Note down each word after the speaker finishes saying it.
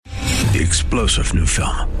The explosive new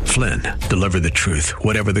film, Flynn, deliver the truth,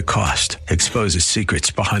 whatever the cost, exposes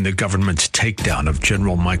secrets behind the government's takedown of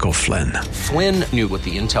General Michael Flynn. Flynn knew what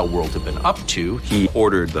the intel world had been up to. He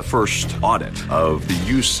ordered the first audit of the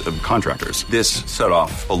use of contractors. This set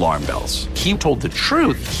off alarm bells. He told the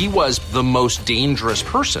truth. He was the most dangerous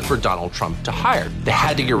person for Donald Trump to hire. They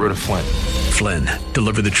had to get rid of Flynn. Flynn,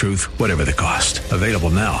 deliver the truth, whatever the cost. Available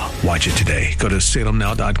now. Watch it today. Go to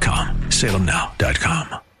salemnow.com.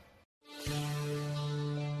 salemnow.com.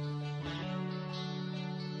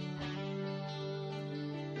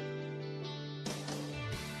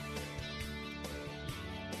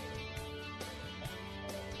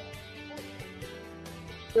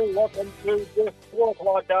 Welcome to this 4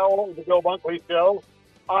 o'clock hour of the Bill Bunkley Show.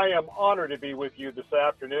 I am honored to be with you this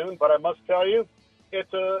afternoon, but I must tell you,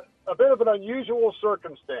 it's a bit of an unusual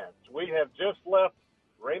circumstance. We have just left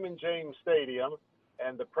Raymond James Stadium,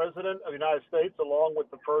 and the President of the United States, along with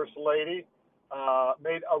the First Lady,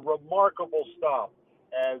 made a remarkable stop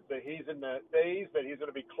as he's in the days that he's going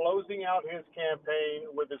to be closing out his campaign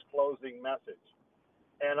with his closing message.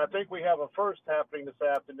 And I think we have a first happening this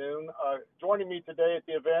afternoon. Joining me today at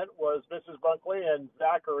the event was Mrs. Bunkley and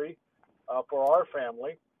Zachary for our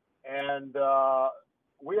family. And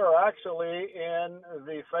we are actually in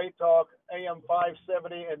the Faith Talk AM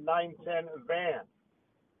 570 and 910 van.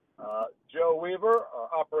 Joe Weaver, our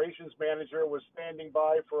operations manager, was standing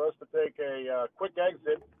by for us to take a quick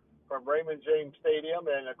exit from Raymond James Stadium.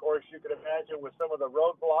 And, of course, you can imagine with some of the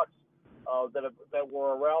roadblocks that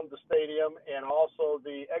were around the stadium, and also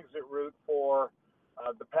the exit route for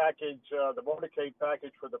the package, the motorcade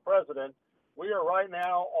package for the president. We are right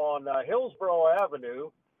now on Hillsborough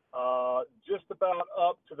Avenue, just about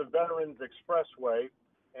up to the Veterans Expressway,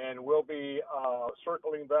 and we'll be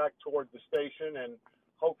circling back toward the station, and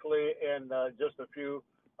hopefully in just a few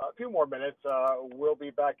more minutes, we'll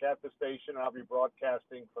be back at the station. I'll be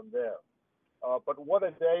broadcasting from there. But what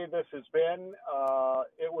a day this has been.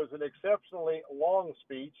 It was an exceptionally long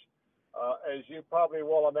speech. As you probably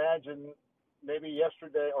will imagine, maybe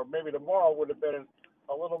yesterday or maybe tomorrow would have been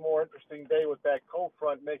a little more interesting day with that cold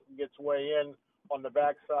front making its way in on the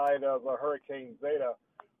backside of Hurricane Zeta.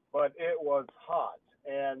 But it was hot.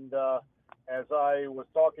 And as I was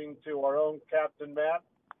talking to our own Captain Matt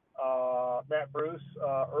Bruce,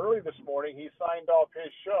 early this morning, he signed off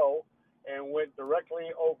his show and went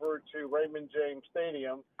directly over to Raymond James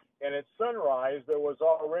Stadium. And at sunrise, there was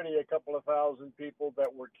already a couple of thousand people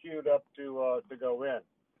that were queued up to go in.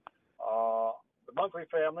 The Bunkley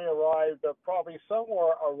family arrived probably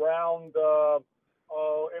somewhere around,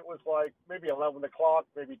 it was like maybe 11 o'clock,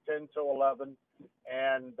 maybe 10 to 11.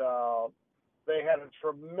 And they had a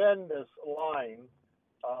tremendous line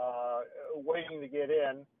waiting to get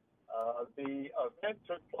in. The event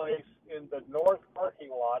took place in the north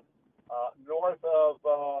parking lot, north of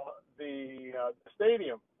the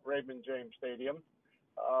stadium, Raymond James Stadium.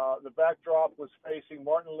 The backdrop was facing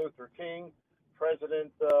Martin Luther King.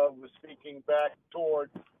 President was speaking back toward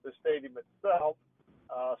the stadium itself.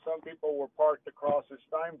 Some people were parked across the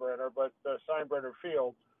Steinbrenner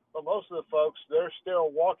Field. But most of the folks, they're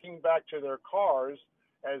still walking back to their cars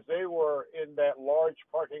as they were in that large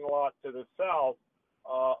parking lot to the south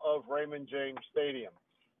of Raymond James Stadium.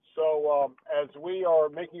 So as we are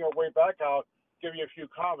making our way back out, give you a few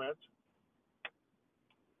comments.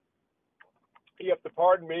 You have to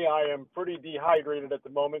pardon me. I am pretty dehydrated at the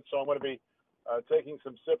moment, so I'm going to be taking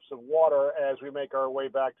some sips of water as we make our way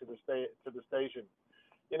back to the station.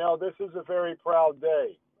 You know, this is a very proud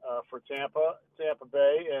day for Tampa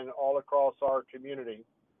Bay, and all across our community.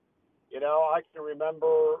 You know, I can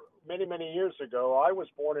remember many, many years ago, I was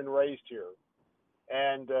born and raised here.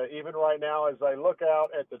 And even right now, as I look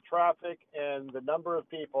out at the traffic and the number of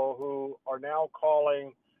people who are now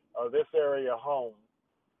calling this area home,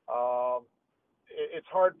 it's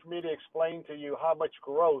hard for me to explain to you how much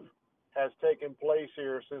growth has taken place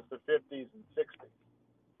here since the 50s and 60s.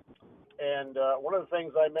 And one of the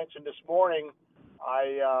things I mentioned this morning,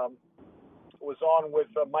 I was on with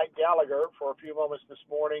Mike Gallagher for a few moments this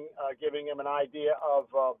morning, giving him an idea of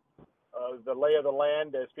the lay of the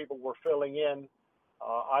land as people were filling in.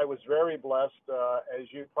 I was very blessed,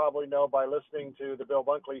 as you probably know by listening to the Bill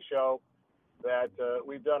Bunkley Show, that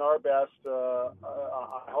we've done our best. I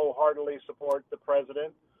wholeheartedly support the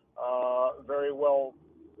president. Very well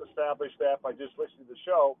established that by just listening to the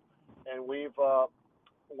show. And we've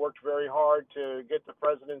worked very hard to get the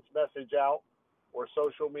president's message out, or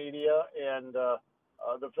social media, and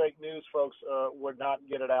the fake news folks would not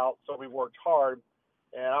get it out. So we worked hard.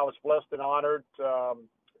 And I was blessed and honored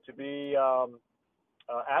to be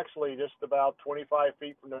actually just about 25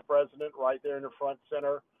 feet from the president, right there in the front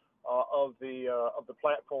center of the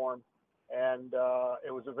platform, and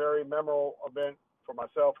it was a very memorable event for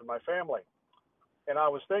myself and my family. And I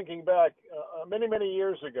was thinking back many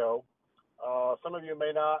years ago. Some of you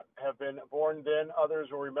may not have been born then; others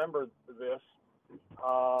will remember this.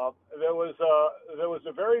 There was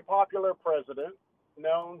a very popular president,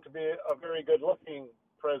 known to be a very good-looking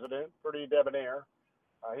president, pretty debonair.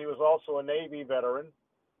 He was also a Navy veteran,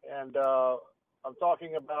 and I'm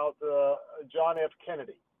talking about John F.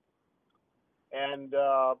 Kennedy. And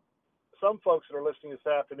some folks that are listening this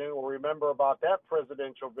afternoon will remember about that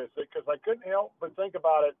presidential visit, because I couldn't help but think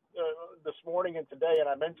about it this morning and today, and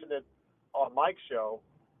I mentioned it on Mike's show,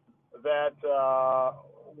 that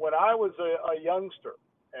when I was a youngster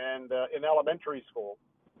and in elementary school,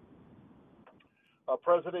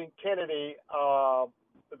 President Kennedy,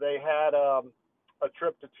 they had a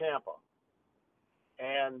trip to Tampa,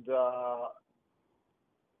 and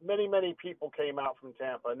many people came out from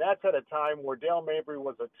Tampa, and that's at a time where Dale Mabry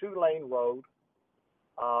was a 2-lane road,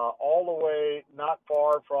 all the way not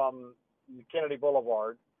far from Kennedy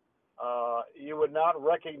Boulevard. You would not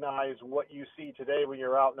recognize what you see today when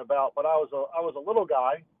you're out and about, but I was a little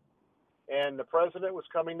guy, and the president was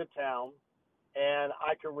coming to town, and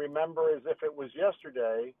I can remember as if it was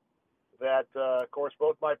yesterday that, of course,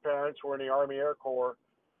 both my parents were in the Army Air Corps.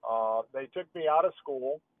 They took me out of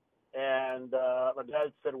school, and my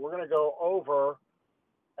dad said, we're going to go over.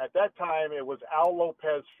 At that time, it was Al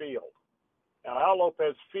Lopez Field. Now, Al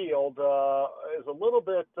Lopez Field is a little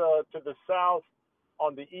bit to the south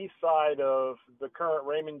on the east side of the current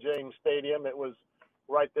Raymond James Stadium. It was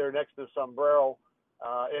right there next to Sombrero.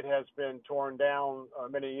 It has been torn down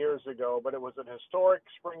many years ago, but it was an historic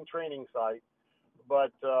spring training site.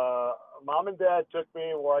 But Mom and Dad took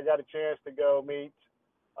me where I got a chance to go meet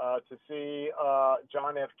to see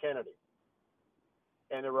John F. Kennedy.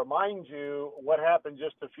 And to remind you what happened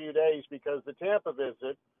just a few days, because the Tampa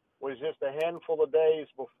visit was just a handful of days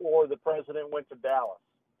before the president went to Dallas.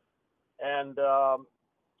 And,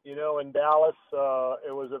 in Dallas,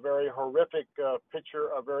 it was a very horrific picture,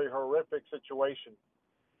 a very horrific situation.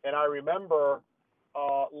 And I remember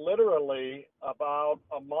literally about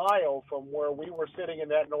a mile from where we were sitting in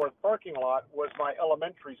that north parking lot was my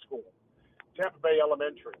elementary school, Tampa Bay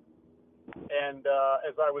Elementary. And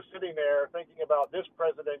as I was sitting there thinking about this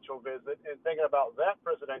presidential visit and thinking about that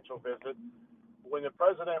presidential visit, when the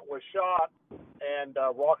president was shot and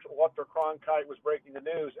Walter Cronkite was breaking the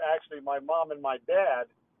news, actually my mom and my dad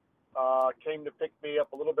came to pick me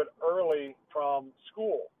up a little bit early from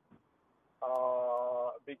school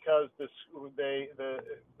because it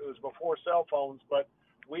was before cell phones, but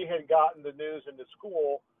we had gotten the news into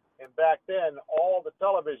school. And back then, all the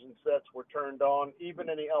television sets were turned on, even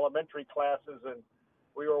in the elementary classes, and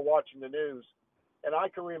we were watching the news. And I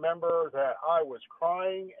can remember that I was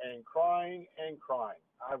crying and crying and crying.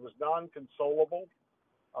 I was non-consolable.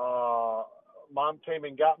 Mom came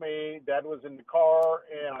and got me. Dad was in the car,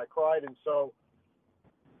 and I cried. And so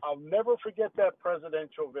I'll never forget that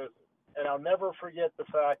presidential visit. And I'll never forget the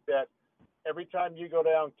fact that every time you go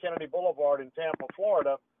down Kennedy Boulevard in Tampa,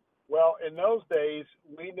 Florida, well, in those days,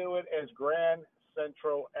 we knew it as Grand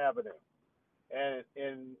Central Avenue. And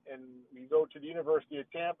you go to the University of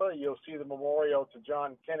Tampa, you'll see the memorial to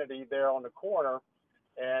John Kennedy there on the corner,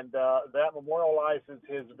 and that memorializes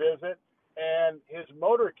his visit. And his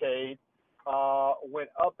motorcade went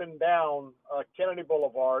up and down Kennedy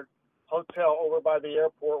Boulevard, hotel over by the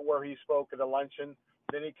airport where he spoke at a luncheon.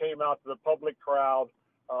 Then he came out to the public crowd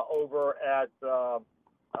over at the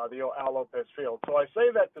Al Lopez Field. So I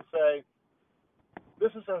say that to say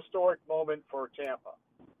this is a historic moment for Tampa.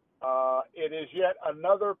 It is yet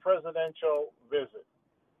another presidential visit.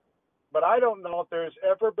 But I don't know if there's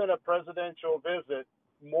ever been a presidential visit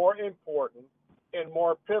more important and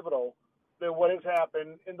more pivotal than what has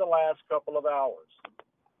happened in the last couple of hours.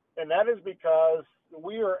 And that is because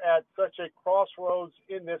we are at such a crossroads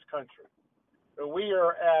in this country. We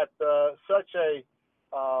are at such a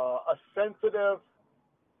sensitive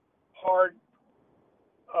part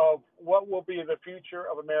of what will be the future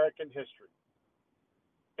of American history.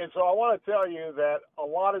 And so I want to tell you that a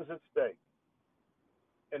lot is at stake.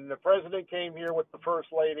 And the president came here with the first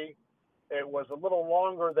lady. It was a little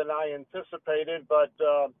longer than I anticipated, but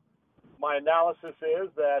my analysis is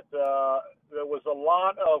that there was a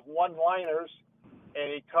lot of one-liners,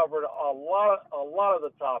 and he covered a lot of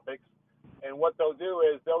the topics. And what they'll do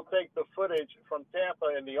is they'll take the footage from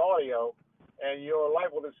Tampa and the audio, and you're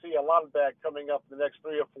liable to see a lot of that coming up in the next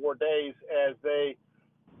 3 or 4 days as they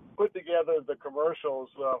put together the commercials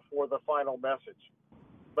for the final message.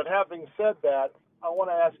 But having said that, I want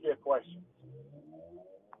to ask you a question.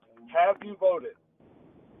 Have you voted?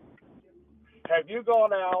 Have you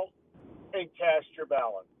gone out and cast your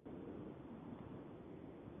ballot?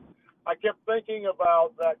 I kept thinking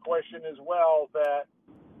about that question as well, that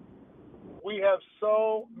we have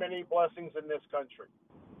so many blessings in this country.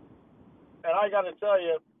 And I got to tell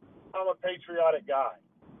you, I'm a patriotic guy.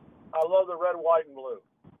 I love the red, white, and blue.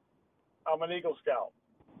 I'm an Eagle Scout.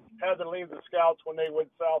 Had to leave the Scouts when they went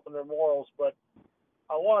south in their morals, but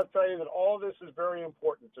I want to tell you that all of this is very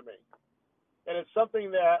important to me. And it's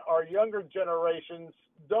something that our younger generations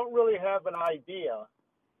don't really have an idea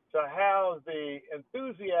to have the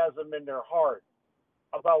enthusiasm in their heart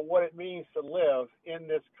about what it means to live in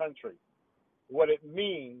this country, what it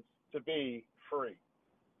means to be free.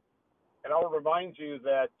 And I'll remind you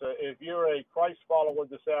that if you're a Christ follower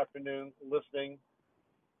this afternoon listening,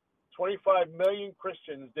 25 million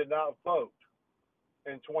Christians did not vote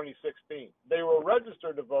in 2016. They were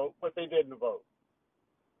registered to vote, but they didn't vote.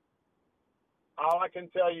 All I can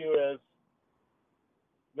tell you is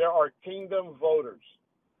there are kingdom voters,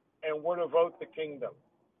 and we're to vote the kingdom.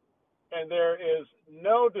 And there is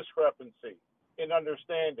no discrepancy in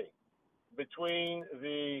understanding between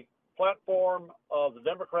the platform of the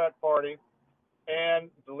Democrat Party and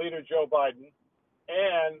the leader Joe Biden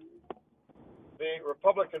and the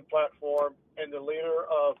Republican platform and the leader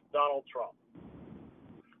of Donald Trump.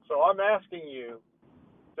 So I'm asking you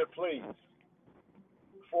to please.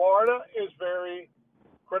 Florida is very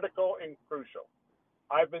critical and crucial.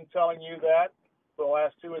 I've been telling you that for the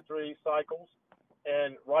last 2 or 3 cycles.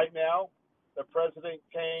 And right now, the president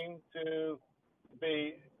came to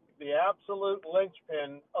be the absolute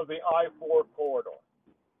linchpin of the I-4 corridor.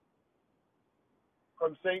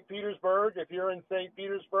 From St. Petersburg, if you're in St.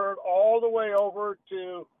 Petersburg, all the way over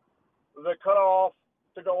to the cutoff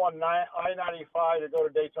to go on I-95 to go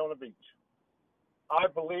to Daytona Beach. I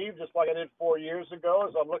believe, just like I did 4 years ago,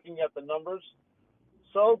 as I'm looking at the numbers,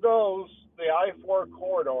 so goes the I-4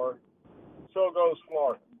 corridor, so goes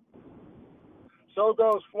Florida. So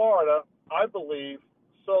goes Florida, I believe,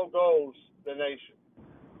 so goes the nation.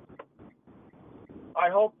 I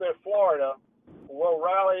hope that Florida will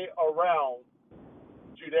rally around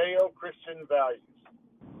Judeo-Christian values.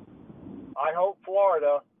 I hope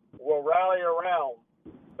Florida will rally around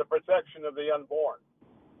the protection of the unborn.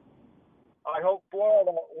 I hope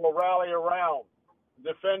Florida will rally around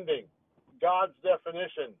defending God's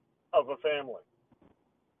definition of a family.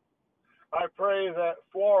 I pray that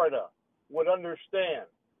Florida would understand,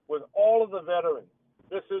 with all of the veterans,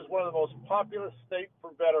 this is one of the most populous states for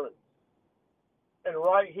veterans. And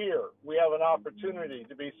right here, we have an opportunity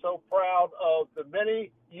to be so proud of the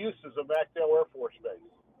many uses of MacDill Air Force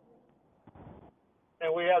Base.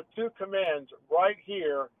 And we have 2 commands right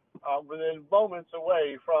here within moments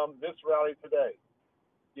away from this rally today.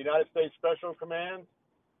 The United States Special Command,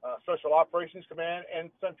 Special Operations Command,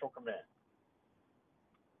 and Central Command.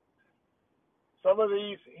 Some of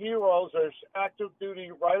these heroes are active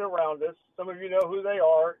duty right around us. Some of you know who they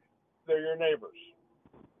are. They're your neighbors.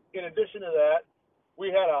 In addition to that, we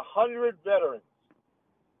had 100 veterans.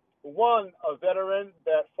 One, a veteran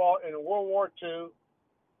that fought in World War II,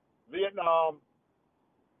 Vietnam,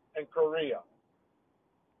 and Korea.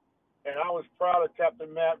 And I was proud of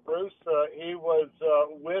Captain Matt Bruce. He was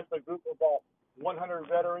with a group of about 100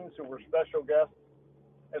 veterans who were special guests.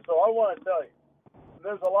 And so I want to tell you,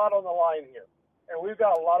 there's a lot on the line here. And we've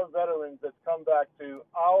got a lot of veterans that come back to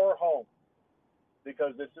our home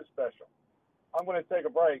because this is special. I'm going to take a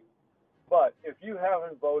break. But if you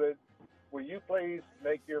haven't voted, will you please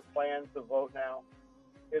make your plans to vote now?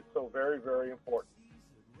 It's so very, very important.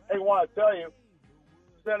 Hey, I want to tell you,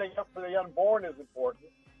 standing up for the unborn is important.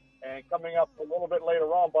 And coming up a little bit later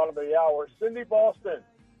on, bottom of the hour, Cindy Boston,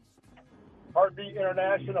 Heartbeat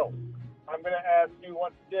International. I'm going to ask you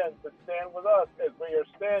once again to stand with us as we are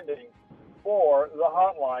standing for the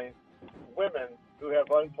hotline, women who have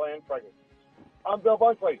unplanned pregnancies. I'm Bill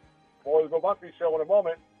Bunkley. More of the Bill Bunkley Show in a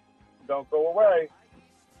moment. Don't go away.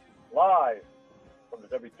 Live from the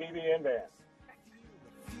WTBN van.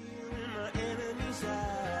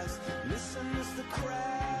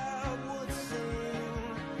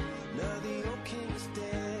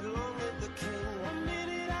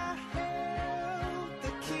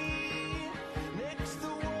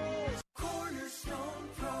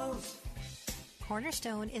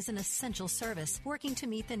 Cornerstone is an essential service working to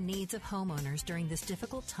meet the needs of homeowners during this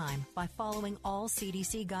difficult time by following all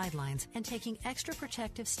CDC guidelines and taking extra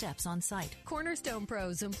protective steps on site. Cornerstone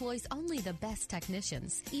Pros employs only the best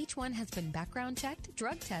technicians. Each one has been background checked,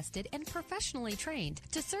 drug tested, and professionally trained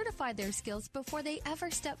to certify their skills before they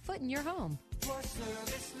ever step foot in your home. For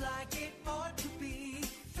service like it ought to be,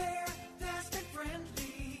 fair, fast, and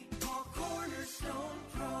friendly, call Cornerstone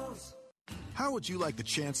Pros. How How would you like the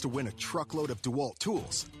chance to win a truckload of DeWalt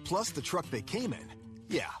tools, plus the truck they came in?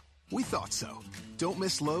 Yeah, we thought so. Don't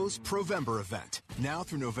miss Lowe's Provember event. Now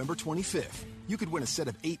through November 25th, you could win a set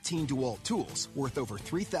of 18 DeWalt tools worth over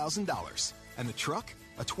 $3,000. And the truck?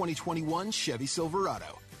 A 2021 Chevy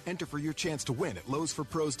Silverado. Enter for your chance to win at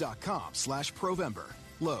lowesforpros.com/Provember.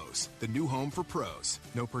 Lowe's, the new home for pros.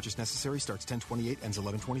 No purchase necessary. Starts 10/28, ends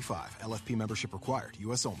 11/25. LFP membership required.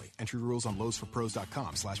 U.S. only. Entry rules on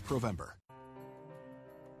lowesforpros.com/Provember.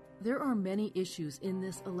 There are many issues in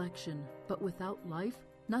this election, but without life,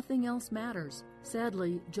 nothing else matters.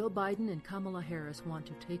 Sadly, Joe Biden and Kamala Harris want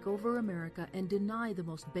to take over America and deny the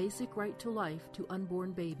most basic right to life to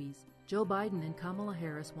unborn babies. Joe Biden and Kamala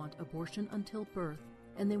Harris want abortion until birth,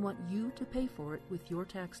 and they want you to pay for it with your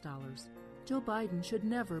tax dollars. Joe Biden should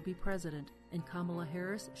never be president, and Kamala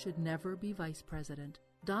Harris should never be vice president.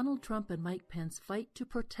 Donald Trump and Mike Pence fight to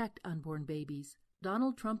protect unborn babies.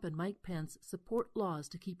 Donald Trump and Mike Pence support laws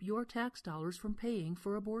to keep your tax dollars from paying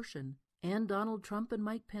for abortion. And Donald Trump and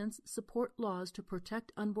Mike Pence support laws to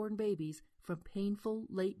protect unborn babies from painful,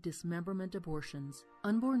 late dismemberment abortions.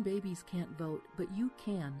 Unborn babies can't vote, but you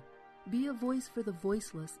can. Be a voice for the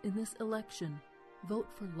voiceless in this election.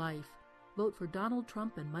 Vote for life. Vote for Donald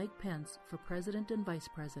Trump and Mike Pence for president and vice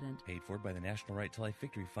president. Paid for by the National Right to Life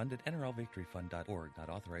Victory Fund at nrlvictoryfund.org. Not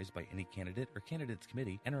authorized by any candidate or candidates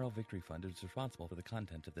committee. NRL Victory Fund is responsible for the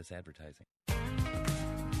content of this advertising.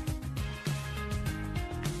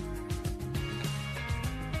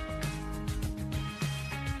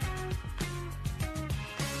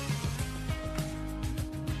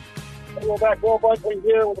 Welcome back. Bill Bunkley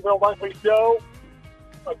here with the Bill Bunkley Show.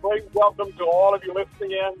 A great welcome to all of you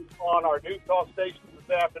listening in on our news talk stations this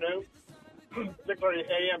afternoon, particularly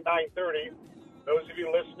AM 930. Those of you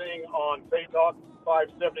listening on Faith Talk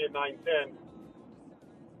 570 and 910.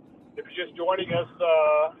 If you're just joining us,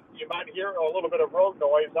 you might hear a little bit of road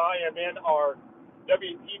noise. I am in our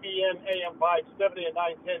WTBN AM 570 and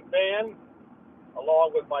 910 van,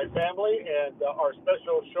 along with my family and our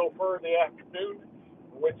special chauffeur in the afternoon,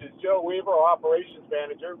 which is Joe Weaver, our operations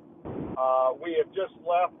manager. We have just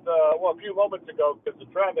left, a few moments ago because the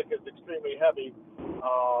traffic is extremely heavy.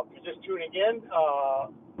 If you're just tuning in,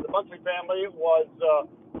 the Bunkley family was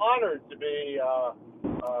honored to be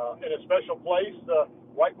in a special place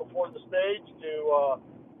right before the stage to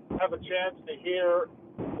have a chance to hear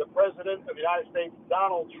the President of the United States,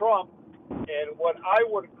 Donald Trump, and what I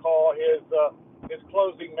would call his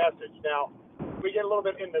closing message. Now, if we get a little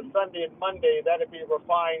bit into Sunday and Monday, that'd be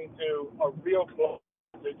refined to a real closing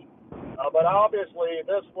message. But obviously,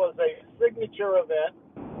 this was a signature event,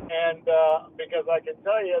 and because I can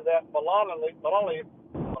tell you that Melania,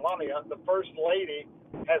 the First Lady,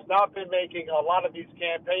 has not been making a lot of these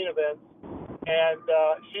campaign events, and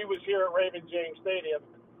she was here at Raymond James Stadium,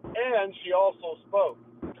 and she also spoke.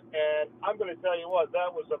 And I'm going to tell you what,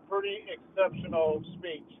 that was a pretty exceptional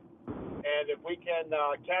speech, and if we can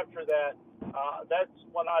capture that, that's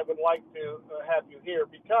what I would like to have you hear,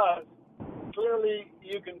 because clearly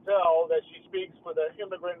you can tell that she speaks with an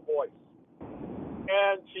immigrant voice.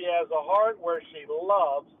 And she has a heart where she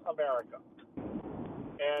loves America.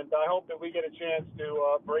 And I hope that we get a chance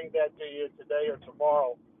to bring that to you today or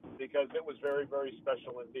tomorrow, because it was very, very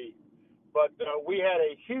special indeed. But we had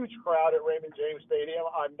a huge crowd at Raymond James Stadium.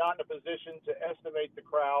 I'm not in a position to estimate the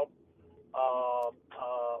crowd,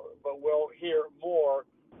 but we'll hear more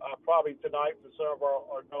probably tonight from some of our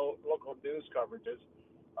local news coverages.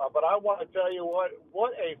 But I want to tell you what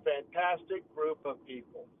a fantastic group of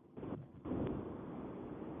people.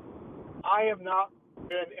 I have not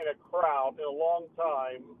been in a crowd in a long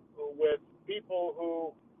time with people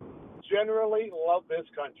who generally love this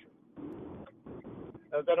country,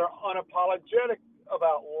 that are unapologetic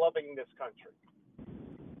about loving this country,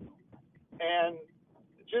 and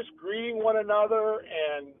just greeting one another,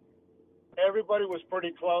 and everybody was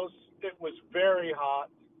pretty close. It was very hot.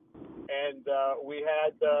 And we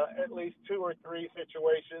had at least 2 or 3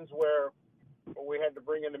 situations where we had to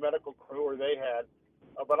bring in the medical crew, or they had.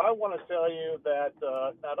 But I want to tell you that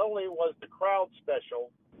not only was the crowd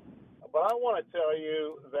special, but I want to tell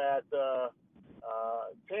you that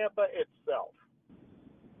Tampa itself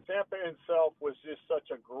was just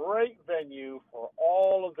such a great venue for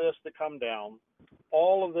all of this to come down,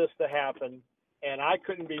 all of this to happen. And I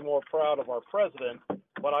couldn't be more proud of our president,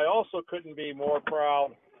 but I also couldn't be more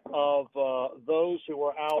proud of those who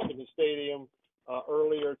were out in the stadium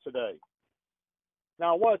earlier today.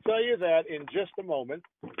 Now, I want to tell you that in just a moment,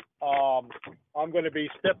 I'm going to be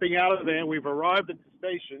stepping out of the van. We've arrived at the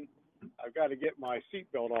station. I've got to get my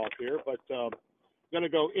seatbelt off here, but I'm going to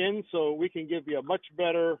go in so we can give you a much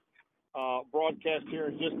better broadcast here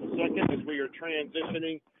in just a second as we are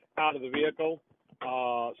transitioning out of the vehicle.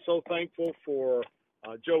 So thankful for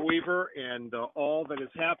Joe Weaver and all that has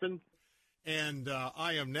happened. And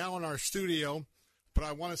I am now in our studio, but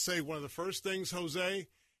I want to say one of the first things, Jose,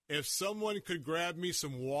 if someone could grab me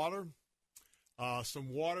some water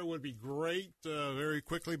would be great very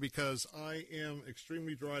quickly because I am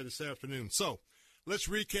extremely dry this afternoon. So let's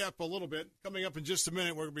recap a little bit. Coming up in just a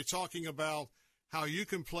minute, we're going to be talking about how you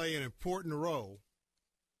can play an important role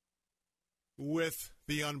with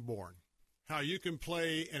the unborn, how you can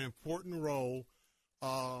play an important role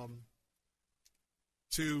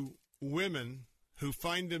to women who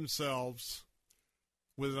find themselves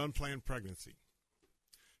with an unplanned pregnancy.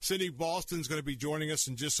 Cindy Boston's going to be joining us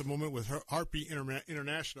in just a moment with Heartbeat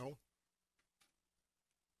International.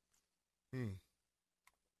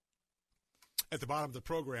 At the bottom of the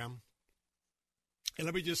program. And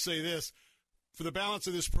let me just say this. For the balance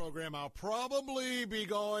of this program, I'll probably be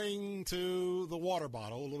going to the water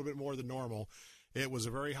bottle a little bit more than normal. It was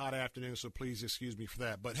a very hot afternoon, so please excuse me for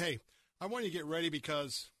that. But, hey, I want you to get ready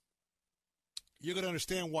because you're going to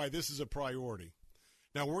understand why this is a priority.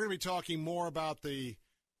 Now, we're going to be talking more about the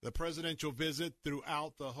presidential visit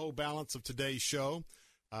throughout the whole balance of today's show.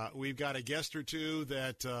 We've got a guest or two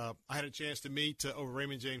that I had a chance to meet over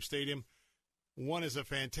Raymond James Stadium. One is a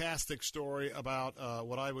fantastic story about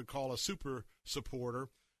what I would call a super supporter.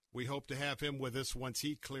 We hope to have him with us once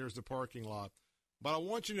he clears the parking lot. But I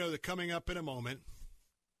want you to know that coming up in a moment,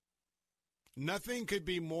 nothing could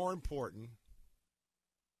be more important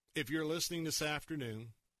if you're listening this afternoon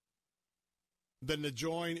than to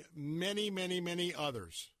join many, many, many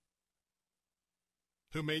others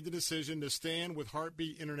who made the decision to stand with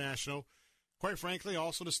Heartbeat International, quite frankly,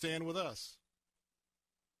 also to stand with us.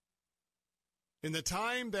 In the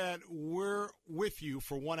time that we're with you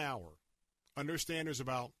for 1 hour, understand there's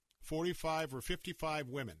about 45 or 55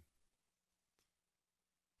 women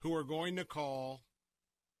who are going to call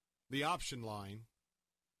the option line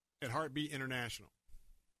at Heartbeat International.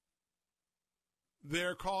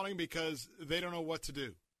 They're calling because they don't know what to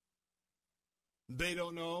do. They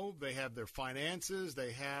don't know. They have their finances.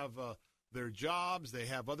 They have their jobs. They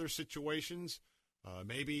have other situations.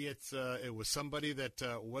 Maybe it was somebody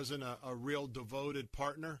that wasn't a real devoted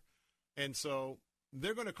partner. And so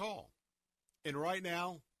they're going to call. And right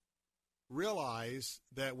now, realize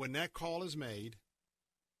that when that call is made,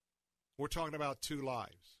 we're talking about 2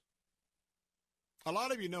 lives. A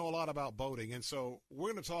lot of you know a lot about boating, and so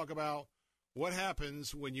we're going to talk about what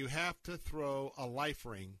happens when you have to throw a life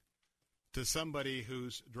ring to somebody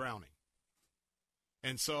who's drowning.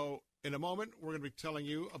 And so in a moment, we're going to be telling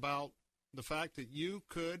you about the fact that you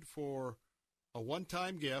could, for a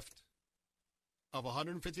one-time gift of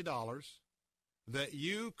 $150, that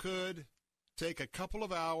you could take a couple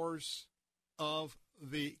of hours of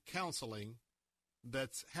the counseling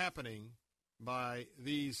that's happening by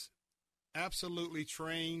these absolutely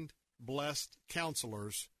trained, blessed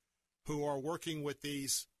counselors who are working with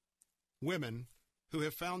these women who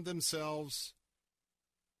have found themselves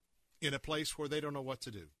in a place where they don't know what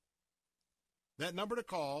to do. That number to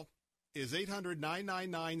call is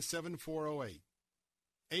 800-999-7408.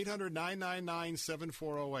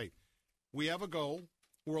 800-999-7408. We have a goal.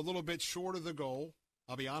 We're a little bit short of the goal,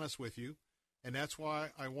 I'll be honest with you, and that's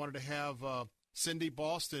why I wanted to have Cindy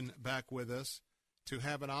Boston back with us to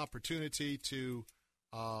have an opportunity to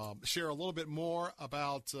share a little bit more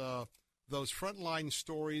about those frontline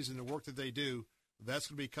stories and the work that they do. That's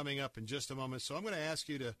going to be coming up in just a moment. So I'm going to ask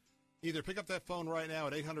you to either pick up that phone right now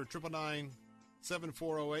at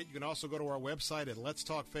 800-999-7408. You can also go to our website at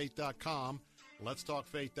letstalkfaith.com,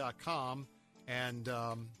 letstalkfaith.com, and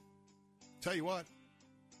tell you what,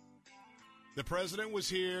 the president was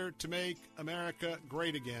here to make America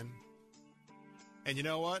great again. And you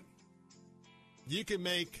know what? You can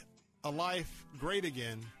make a life great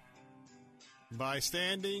again by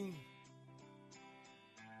standing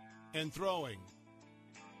and throwing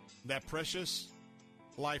that precious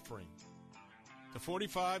life ring to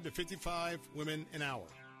 45 to 55 women an hour.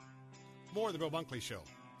 More of the Bill Bunkley Show.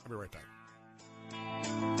 I'll be right back.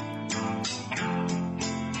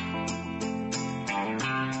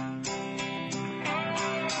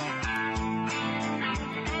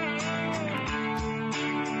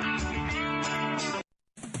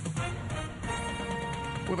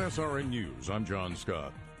 With SRN News, I'm John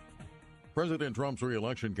Scott. President Trump's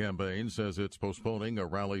re-election campaign says it's postponing a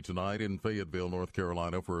rally tonight in Fayetteville, North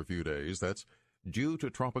Carolina for a few days. That's due to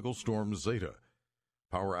Tropical Storm Zeta.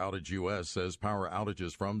 Power Outage U.S. says power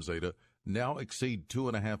outages from Zeta now exceed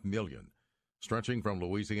 2.5 million, stretching from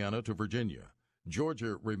Louisiana to Virginia.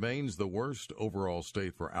 Georgia remains the worst overall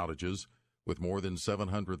state for outages, with more than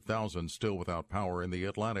 700,000 still without power in the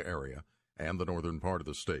Atlanta area and the northern part of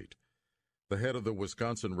the state. The head of the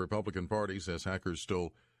Wisconsin Republican Party says hackers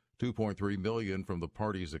stole $2.3 million from the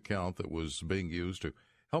party's account that was being used to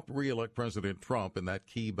help re-elect President Trump in that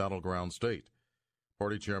key battleground state.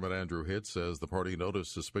 Party Chairman Andrew Hitt says the party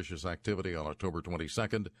noticed suspicious activity on October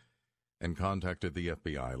 22nd and contacted the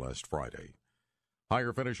FBI last Friday.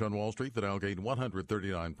 Higher finish on Wall Street. The Dow gained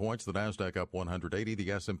 139 points. The Nasdaq up 180.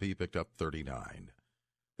 The S&P picked up 39.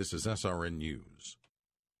 This is SRN News.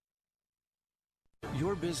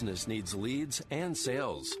 Your business needs leads and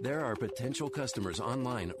sales. There are potential customers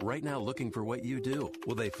online right now looking for what you do.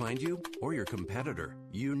 Will they find you or your competitor?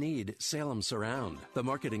 You need Salem Surround. The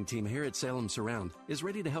marketing team here at Salem Surround is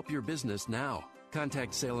ready to help your business now.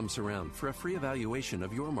 Contact Salem Surround for a free evaluation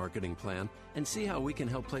of your marketing plan and see how we can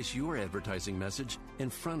help place your advertising message in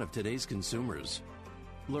front of today's consumers.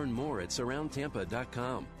 Learn more at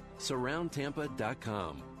surroundtampa.com.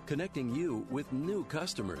 Surroundtampa.com, connecting you with new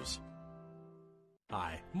customers.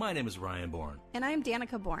 Hi, my name is Ryan Bourne. And I'm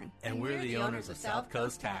Danica Bourne. And we're the owners of South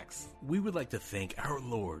Coast Tax. We would like to thank our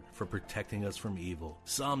Lord for protecting us from evil.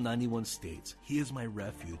 Psalm 91 states, He is my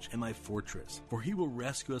refuge and my fortress, for He will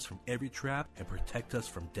rescue us from every trap and protect us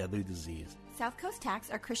from deadly disease. South Coast Tax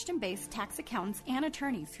are Christian-based tax accountants and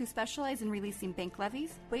attorneys who specialize in releasing bank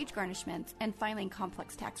levies, wage garnishments, and filing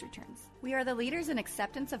complex tax returns. We are the leaders in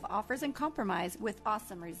acceptance of offers and compromise with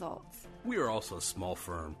awesome results. We are also a small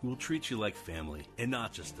firm who will treat you like family and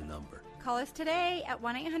not just a number. Call us today at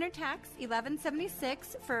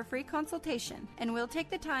 1-800-TAX-1176 for a free consultation, and we'll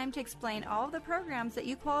take the time to explain all of the programs that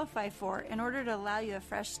you qualify for in order to allow you a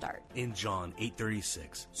fresh start. In John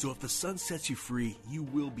 8:36, so if the Son sets you free, you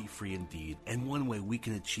will be free indeed. And one way we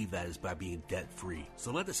can achieve that is by being debt-free.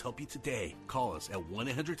 So let us help you today. Call us at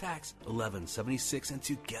 1-800-TAX-1176, and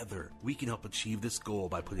together we can help achieve this goal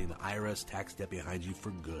by putting the IRS tax debt behind you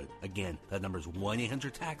for good. Again, that number is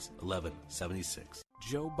 1-800-TAX-1176.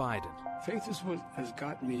 Joe Biden. Faith is what has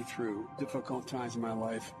gotten me through difficult times in my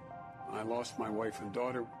life. I lost my wife and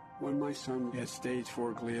daughter when my son had stage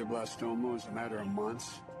 4 glioblastoma. It was a matter of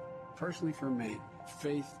months. Personally for me,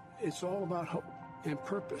 faith, it's all about hope and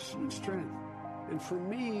purpose and strength. And for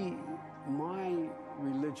me, my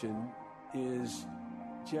religion is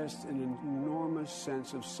just an enormous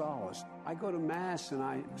sense of solace. I go to Mass and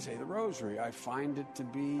I say the Rosary. I find it to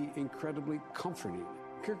be incredibly comforting.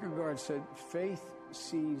 Kierkegaard said, faith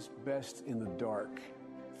sees best in the dark.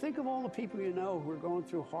 Think of all the people you know who are going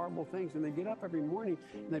through horrible things, and they get up every morning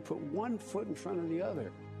and they put one foot in front of the other.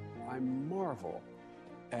 I marvel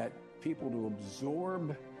at people who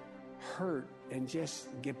absorb hurt and just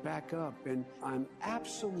get back up. And I'm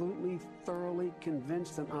absolutely, thoroughly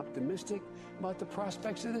convinced and optimistic about the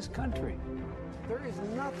prospects of this country. There is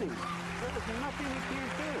nothing we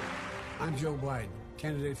can't do. I'm Joe Biden,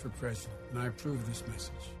 candidate for president, and I approve this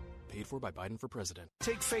message. Paid for by Biden for president.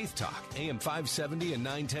 Take Faith Talk, AM 570 and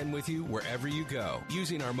 910 with you wherever you go.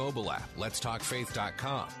 Using our mobile app,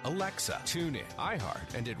 letstalkfaith.com, Alexa, TuneIn,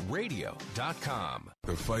 iHeart, and at radio.com.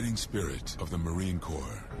 The fighting spirit of the Marine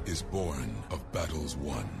Corps is born of battles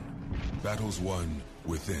won. Battles won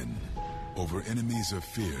within, over enemies of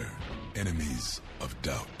fear, enemies of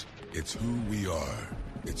doubt. It's who we are.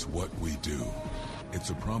 It's what we do.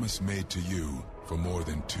 It's a promise made to you for more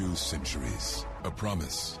than 2 centuries. A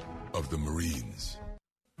promise of the Marines.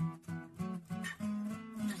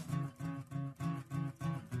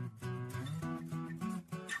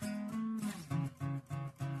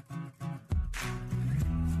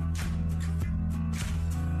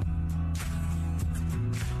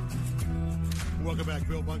 Welcome back.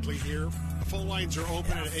 Bill Bunkley here. The phone lines are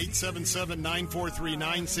open at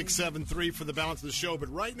 877-943-9673 for the balance of the show. But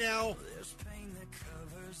right now,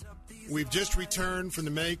 we've just returned from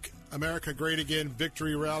the Make America Great Again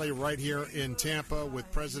victory rally right here in Tampa with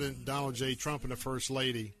President Donald J. Trump and the First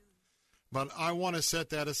Lady. But I want to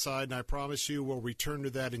set that aside, and I promise you we'll return to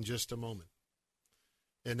that in just a moment.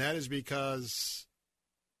 And that is because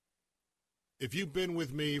if you've been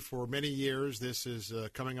with me for many years, this is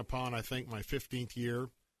coming upon, I think, my 15th year,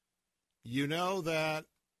 you know that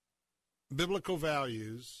biblical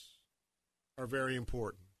values are very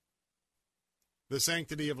important. The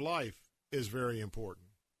sanctity of life is very important.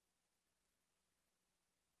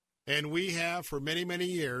 And we have, for many, many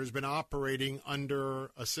years, been operating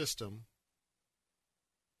under a system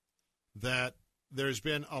that there's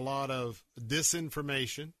been a lot of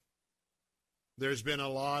disinformation. There's been a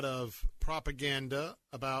lot of propaganda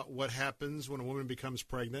about what happens when a woman becomes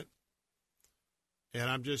pregnant. And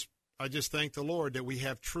I just thank the Lord that we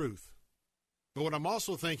have truth. But what I'm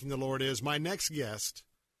also thanking the Lord is my next guest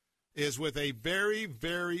is with a very,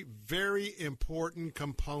 very, very important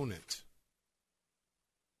component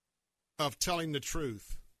of telling the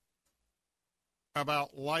truth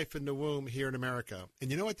about life in the womb here in America. And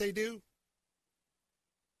you know what they do?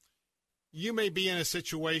 You may be in a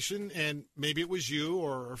situation, and maybe it was you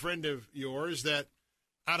or a friend of yours, that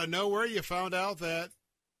out of nowhere you found out that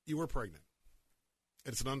you were pregnant.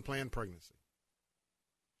 It's an unplanned pregnancy.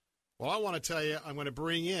 Well, I want to tell you, I'm going to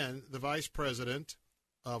bring in the vice president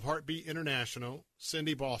of Heartbeat International,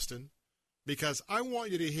 Cindy Boston, because I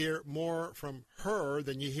want you to hear more from her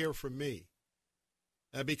than you hear from me.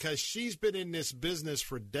 Because she's been in this business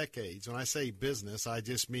for decades. When I say business, I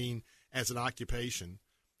just mean as an occupation.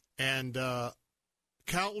 And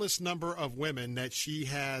countless number of women that she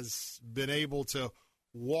has been able to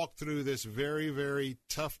walk through this very, very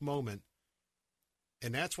tough moment.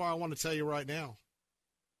 And that's why I want to tell you right now,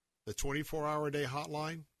 the 24-hour-a-day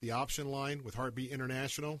hotline, the option line with Heartbeat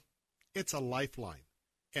International, it's a lifeline.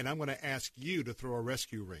 And I'm going to ask you to throw a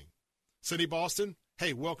rescue ring. Cindy Boston,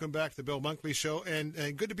 hey, welcome back to the Bill Bunkley Show, and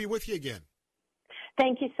good to be with you again.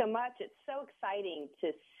 Thank you so much. It's so exciting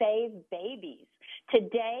to save babies.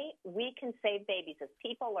 Today, we can save babies. As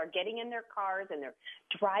people are getting in their cars and they're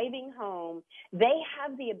driving home, they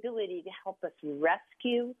have the ability to help us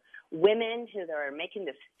rescue women who are making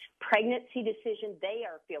this pregnancy decision. They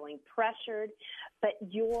are feeling pressured, but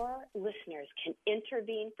your listeners can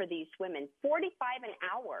intervene for these women. $45 an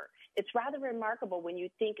hour. It's rather remarkable when you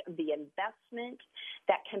think of the investment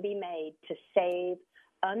that can be made to save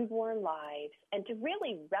unborn lives and to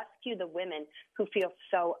really rescue the women who feel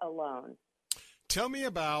so alone. Tell me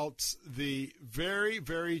about the very,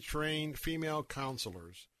 very trained female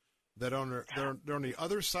counselors that they're on the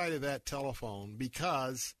other side of that telephone,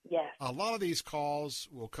 because a lot of these calls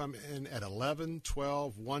will come in at 11,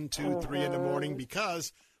 12, 1, 2, 3 in the morning,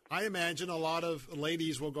 because I imagine a lot of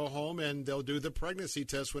ladies will go home and they'll do the pregnancy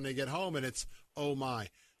test when they get home, and it's, oh, my.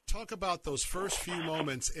 Talk about those first few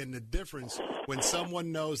moments and the difference when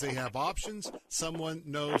someone knows they have options, someone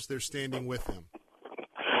knows they're standing with them.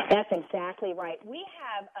 That's exactly right. We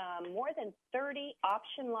have more than 30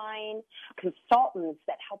 option line consultants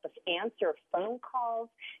that help us answer phone calls,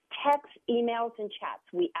 texts, emails, and chats.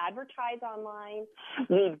 We advertise online.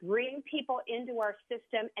 We bring people into our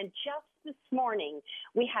system. And just this morning,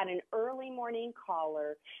 we had an early morning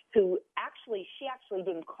caller who she actually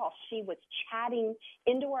didn't call. She was chatting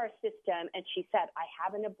into our system, and she said, I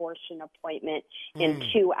have an abortion appointment in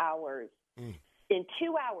 2 hours. In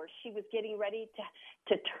 2 hours, she was getting ready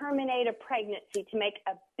to terminate a pregnancy, to make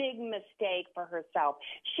a big mistake for herself.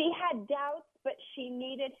 She had doubts, but she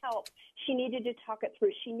needed help. She needed to talk it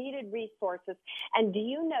through. She needed resources. And do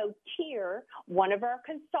you know, Tier, one of our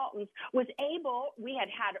consultants, was able, we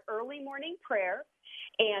had early morning prayer,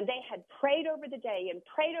 and they had prayed over the day and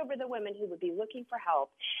prayed over the women who would be looking for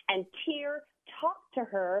help. And Tier talked to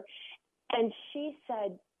her, and she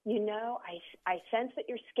said, you know, I sense that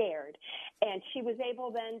you're scared. And she was able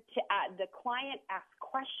then to, the client asked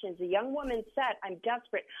questions. The young woman said, I'm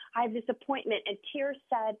desperate. I have this appointment. And Tier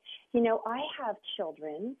said, you know, I have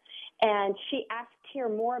children. And she asked Tier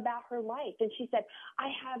more about her life. And she said, I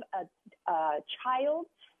have a child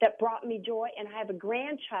that brought me joy, and I have a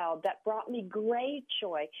grandchild that brought me great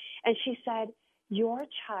joy. And she said, your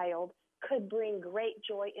child could bring great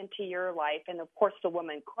joy into your life. And, of course, the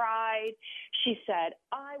woman cried. She said,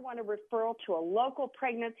 I want a referral to a local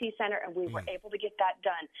pregnancy center, and we were able to get that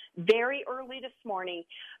done very early this morning.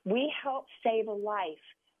 We helped save a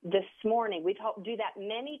life this morning. We've helped do that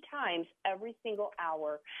many times every single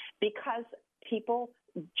hour because people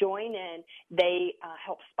join in. They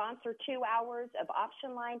help sponsor 2 hours of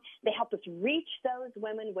Option Line. They help us reach those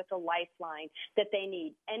women with a lifeline that they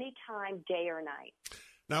need anytime, day or night.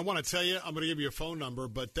 Now, I want to tell you, I'm going to give you a phone number,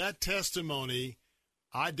 but that testimony,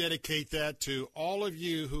 I dedicate that to all of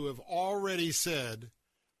you who have already said,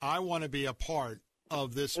 I want to be a part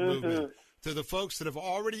of this movement. To the folks that have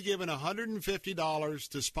already given $150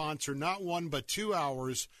 to sponsor not 1 but 2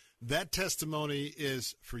 hours, that testimony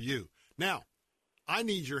is for you. Now, I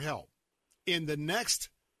need your help. In the next,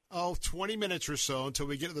 20 minutes or so until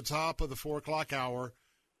we get to the top of the 4 o'clock hour,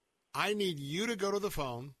 I need you to go to the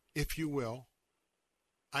phone, if you will.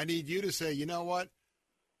 I need you to say, you know what,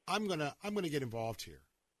 I'm gonna get involved here,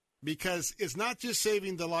 because it's not just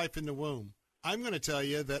saving the life in the womb. I'm going to tell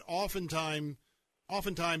you that oftentimes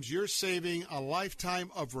you're saving a lifetime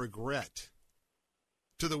of regret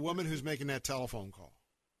to the woman who's making that telephone call.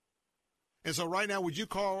 And so right now, would you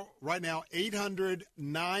call right now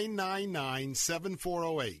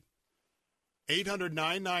 800-999-7408?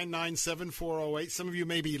 800-999-7408. Some of you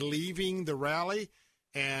may be leaving the rally,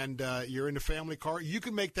 and you're in the family car. You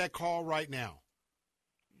can make that call right now.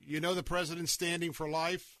 You know the president's standing for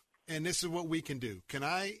life, and this is what we can do. Can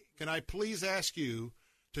I please ask you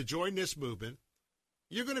to join this movement?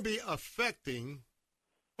 You're going to be affecting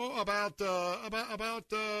about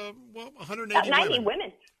 180 90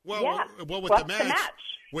 women. Well, yeah. well, with Plus the match,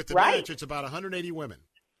 right. it's about 180 women.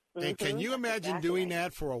 And can you imagine doing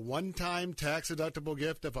that for a one-time tax-deductible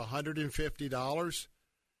gift of $150?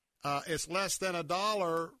 It's less than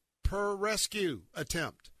 $1 per rescue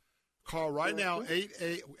attempt. Call right now,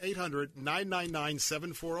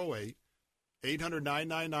 800-999-7408,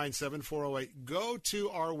 800-999-7408. Go to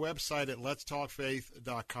our website at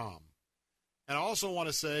letstalkfaith.com. And I also want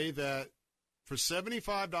to say that for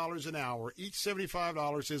 $75 an hour, each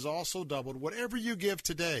 $75 is also doubled. Whatever you give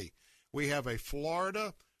today, we have a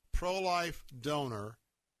Florida pro-life donor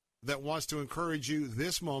that wants to encourage you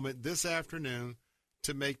this moment, this afternoon,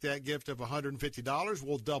 to make that gift of $150.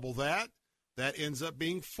 We'll double that. That ends up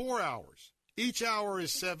being 4 hours. Each hour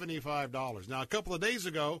is $75. Now, a couple of days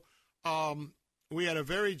ago, we had a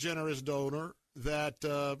very generous donor that,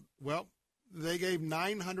 they gave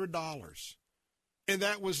 $900. And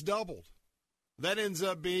that was doubled. That ends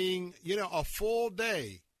up being, a full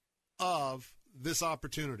day of this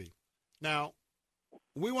opportunity. Now,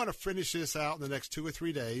 we want to finish this out in the next 2 or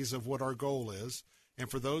 3 days of what our goal is.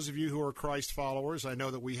 And for those of you who are Christ followers, I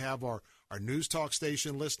know that we have our news talk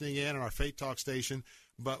station listening in and our faith talk station,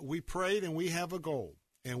 but we prayed and we have a goal,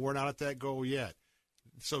 and we're not at that goal yet.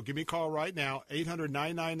 So give me a call right now,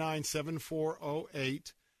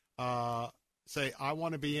 800-999-7408. Say, I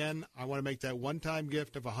want to be in. I want to make that one-time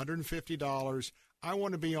gift of $150. I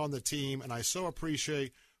want to be on the team, and I so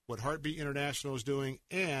appreciate what Heartbeat International is doing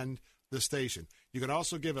and the station. You can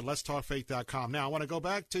also give at letstalkfaith.com. Now, I want to go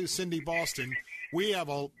back to Cindy Boston. We have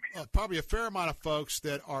probably a fair amount of folks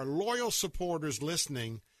that are loyal supporters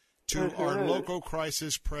listening to our local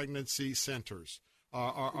crisis pregnancy centers,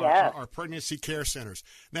 our pregnancy care centers.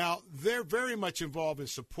 Now, they're very much involved in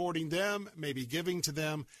supporting them, maybe giving to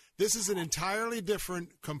them. This is an entirely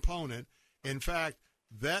different component. In fact,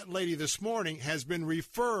 that lady this morning has been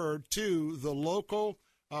referred to the local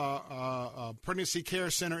pregnancy care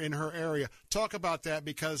center in her area. Talk about that,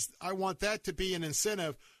 because I want that to be an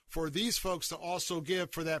incentive for these folks to also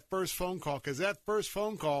give for that first phone call, because that first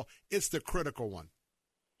phone call, it's the critical one.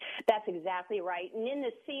 That's exactly right. And in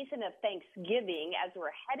the season of Thanksgiving, as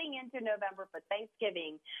we're heading into November for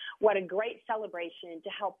Thanksgiving, what a great celebration to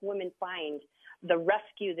help women find the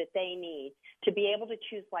rescue that they need to be able to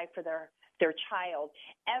choose life for their child.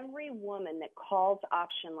 Every woman that calls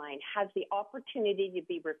Option Line has the opportunity to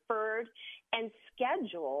be referred and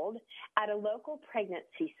scheduled at a local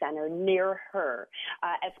pregnancy center near her.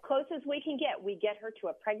 As close as we can get, we get her to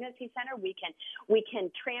a pregnancy center. We can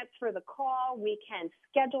transfer the call. We can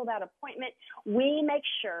schedule that appointment. We make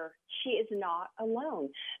sure she is not alone.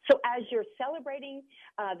 So as you're celebrating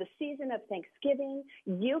the season of Thanksgiving,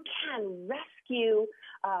 you can rescue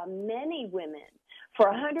many women. For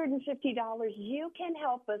 $150, you can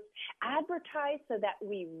help us advertise so that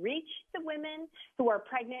we reach the women who are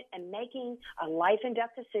pregnant and making a life and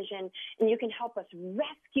death decision, and you can help us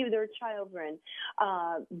rescue their children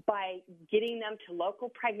by getting them to local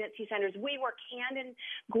pregnancy centers. We work hand in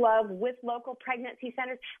glove with local pregnancy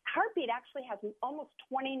centers. Heartbeat actually has almost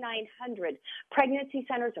 2,900 pregnancy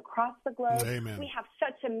centers across the globe. Amen. We have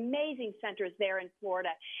such amazing centers there in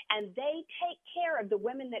Florida, and they take care of the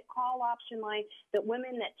women that call Option Line, the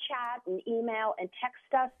women that chat and email and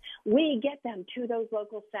text us. We get them to those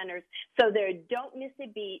local centers so they don't miss a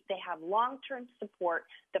beat. They have long-term support.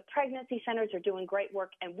 The pregnancy centers are doing great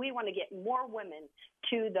work, and we want to get more women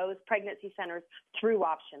to those pregnancy centers through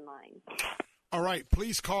Option Line. All right,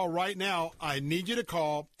 please call right now. I need you to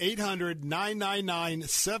call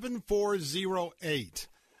 800-999-7408.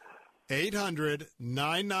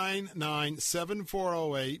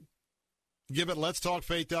 800-999-7408. Give it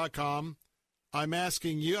letstalkfaith.com. I'm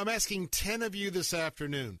asking 10 of you this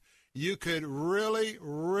afternoon. You could really,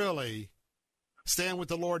 really stand with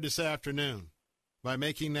the Lord this afternoon by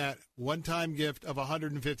making that one-time gift of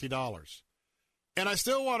 $150. And I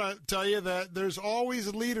still want to tell you that there's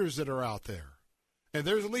always leaders that are out there. And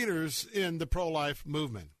there's leaders in the pro-life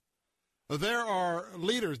movement. There are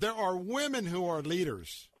leaders. There are women who are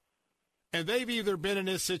leaders. And they've either been in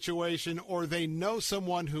this situation or they know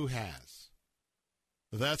someone who has.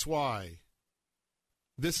 That's why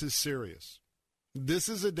this is serious. This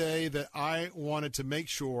is a day that I wanted to make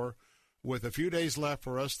sure, with a few days left,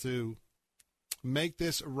 for us to make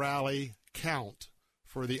this rally count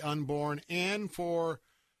for the unborn and for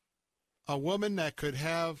a woman that could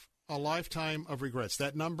have a lifetime of regrets.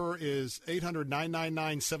 That number is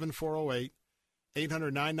 800-999-7408.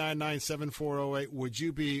 800-999-7408. Would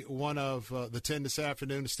you be one of the 10 this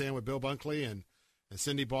afternoon to stand with Bill Bunkley and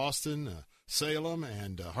Cindy Boston, Salem,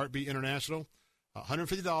 and Heartbeat International?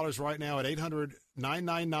 $150 right now at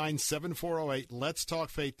 800-999-7408.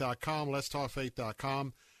 Let'sTalkFaith.com.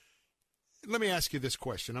 Let'sTalkFaith.com. Let me ask you this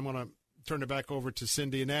question. I'm going to turn it back over to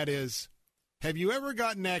Cindy, and that is, have you ever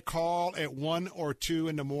gotten that call at 1 or 2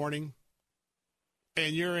 in the morning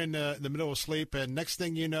and you're in the middle of sleep, and next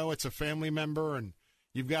thing you know, it's a family member and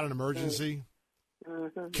you've got an emergency?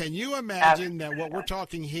 Mm-hmm. Can you imagine that what we're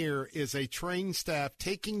talking here is a trained staff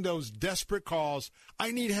taking those desperate calls?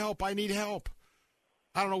 I need help. I need help.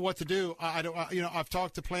 I don't know what to do. I've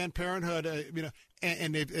talked to Planned Parenthood,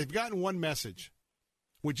 and they've gotten one message.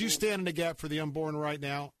 Would you stand in the gap for the unborn right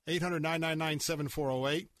now?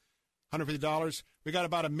 800-999-7408. $150. We got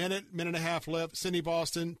about a minute and a half left. Cindy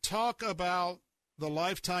Boston, talk about the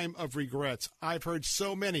lifetime of regrets. I've heard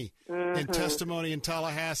so many in testimony in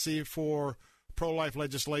Tallahassee for pro-life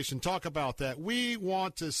legislation. Talk about that. We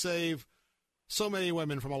want to save so many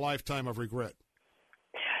women from a lifetime of regret.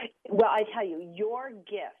 Well, I tell you, your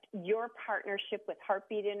gift, your partnership with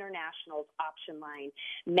Heartbeat International's Option Line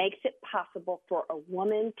makes it possible for a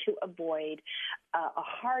woman to avoid a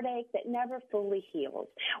heartache that never fully heals.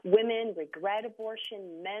 Women regret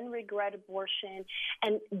abortion, men regret abortion,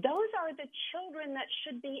 and those are the children that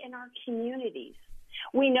should be in our communities.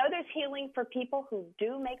 We know there's healing for people who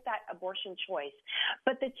do make that abortion choice,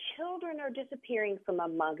 but the children are disappearing from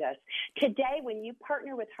among us. Today, when you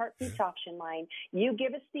partner with Heartbeat's Option Line, you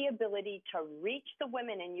give us the ability to reach the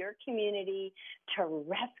women in your community, to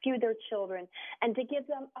rescue their children, and to give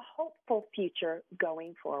them a hopeful future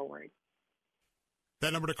going forward.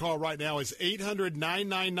 That number to call right now is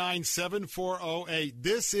 800-999-7408.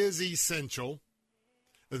 This is essential.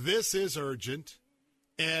 This is urgent.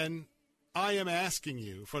 And I am asking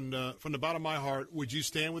you from the bottom of my heart, would you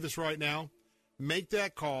stand with us right now? Make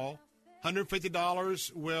that call.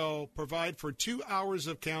 $150 will provide for 2 hours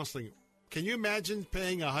of counseling. Can you imagine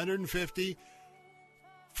paying $150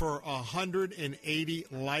 for 180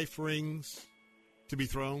 life rings to be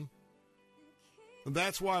thrown?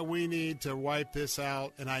 That's why we need to wipe this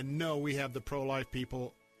out, and I know we have the pro-life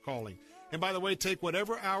people calling. And by the way, take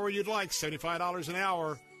whatever hour you'd like, $75 an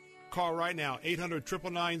hour. Call right now,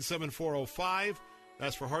 800-999-7405.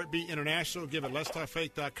 That's for Heartbeat International. Give it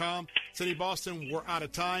letstalkfaith.com. Cindy Boston, we're out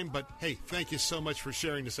of time, but hey, thank you so much for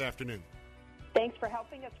sharing this afternoon. Thanks for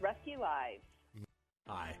helping us rescue lives.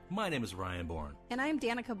 Hi, my name is Ryan Bourne. And I'm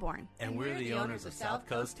Danica Bourne. And we're the owners of South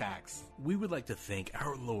Coast Tax. We would like to thank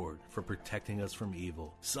our Lord for protecting us from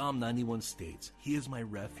evil. Psalm 91 states, He is my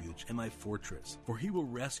refuge and my fortress, for He will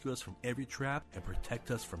rescue us from every trap and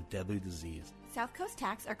protect us from deadly disease. South Coast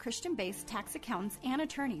Tax are Christian-based tax accountants and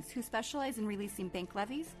attorneys who specialize in releasing bank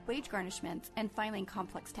levies, wage garnishments, and filing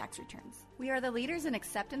complex tax returns. We are the leaders in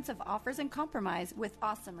acceptance of offers and compromise with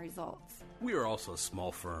awesome results. We are also a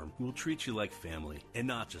small firm who will treat you like family and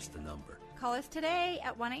not just a number. Call us today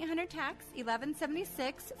at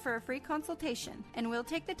 1-800-TAX-1176 for a free consultation, and we'll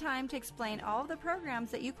take the time to explain all of the programs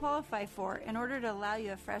that you qualify for in order to allow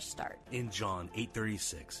you a fresh start. In John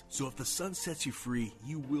 8:36, so if the Son sets you free,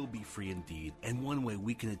 you will be free indeed, and one way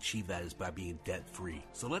we can achieve that is by being debt-free.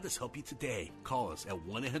 So let us help you today. Call us at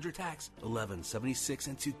 1-800-TAX-1176,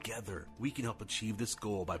 and together we can help achieve this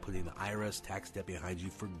goal by putting the IRS tax debt behind you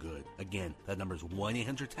for good. Again, that number is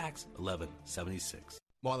 1-800-TAX-1176.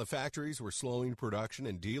 While the factories were slowing production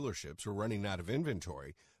and dealerships were running out of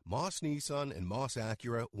inventory, Moss Nissan and Moss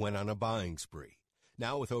Acura went on a buying spree.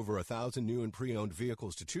 Now with over 1,000 new and pre-owned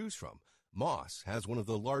vehicles to choose from, Moss has one of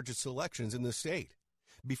the largest selections in the state.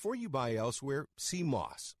 Before you buy elsewhere, see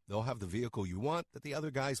Moss. They'll have the vehicle you want that the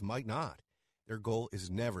other guys might not. Their goal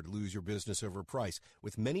is never to lose your business over price,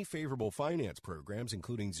 with many favorable finance programs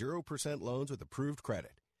including 0% loans with approved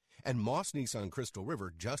credit. And Moss Nissan Crystal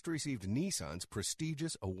River just received Nissan's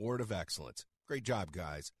prestigious Award of Excellence. Great job,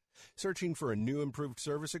 guys. Searching for a new improved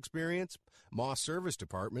service experience? Moss Service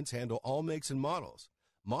Departments handle all makes and models.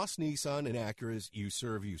 Moss Nissan and Acura's You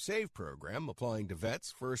Serve, You Save program, applying to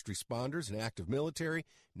vets, first responders, and active military,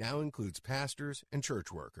 now includes pastors and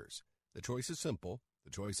church workers. The choice is simple.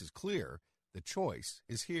 The choice is clear. The choice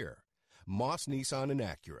is here. Moss Nissan and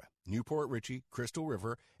Acura, Newport Richey, Crystal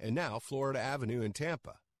River, and now Florida Avenue in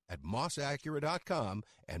Tampa. At mossacura.com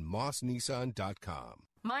and mossnissan.com.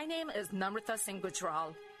 My name is Namrata Singh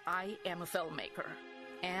Gujral. I am a filmmaker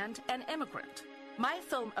and an immigrant. My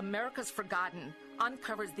film, America's Forgotten,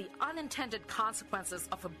 uncovers the unintended consequences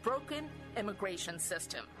of a broken immigration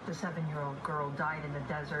system. The 7-year-old girl died in the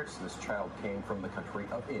desert. This child came from the country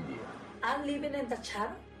of India. I'm living in the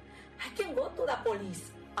shadow. I can go to the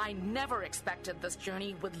police. I never expected this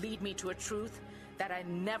journey would lead me to a truth that I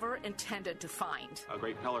never intended to find. A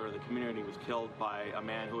great pillar of the community was killed by a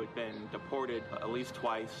man who had been deported at least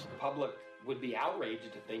twice. The public would be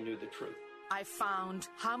outraged if they knew the truth. I found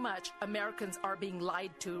how much Americans are being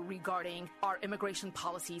lied to regarding our immigration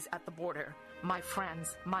policies at the border. My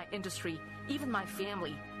friends, my industry, even my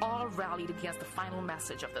family, all rallied against the final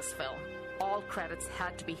message of this film. All credits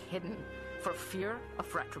had to be hidden for fear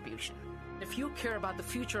of retribution. If you care about the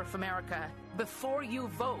future of America, before you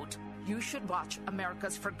vote, you should watch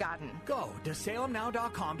America's Forgotten. Go to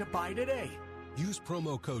salemnow.com to buy today. Use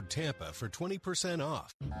promo code TAMPA for 20%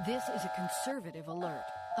 off. This is a conservative alert.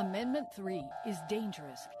 Amendment 3 is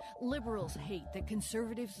dangerous. Liberals hate that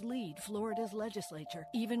conservatives lead Florida's legislature.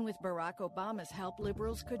 Even with Barack Obama's help,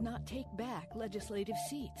 liberals could not take back legislative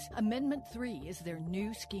seats. Amendment 3 is their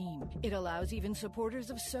new scheme. It allows even supporters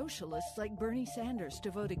of socialists like Bernie Sanders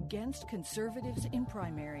to vote against conservatives in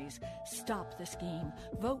primaries. Stop the scheme.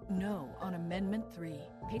 Vote no on Amendment 3.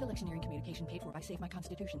 Paid electioneering communication paid for by Save My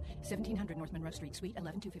Constitution. 1700 North Monroe Street, Suite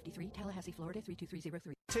 11253, Tallahassee, Florida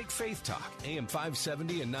 32303. Take Faith Talk, AM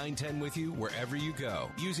 570 and 910 with you wherever you go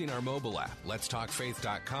using our mobile app,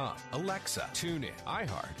 letstalkfaith.com, Alexa, TuneIn,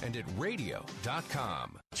 iHeart, and at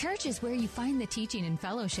radio.com. Church is where you find the teaching and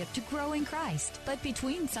fellowship to grow in Christ. But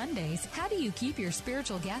between Sundays, how do you keep your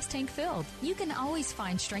spiritual gas tank filled? You can always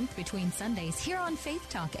find strength between Sundays here on Faith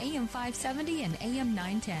Talk, AM 570 and AM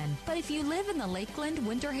 910. But if you live in the Lakeland,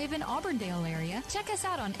 Winter Haven, Auburndale area, check us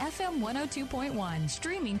out on FM 102.1,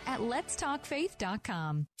 streaming at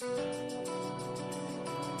letstalkfaith.com.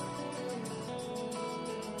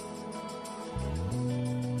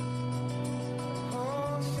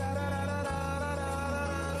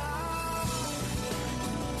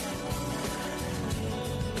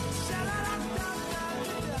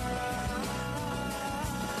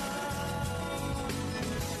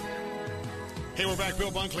 Hey, we're back. Bill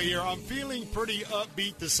Bunkley here. I'm feeling pretty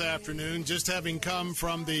upbeat this afternoon, just having come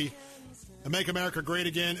from the Make America Great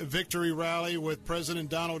Again victory rally with President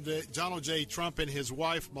Donald J. Trump and his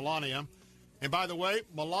wife, Melania. And by the way,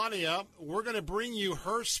 Melania, we're going to bring you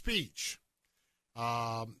her speech.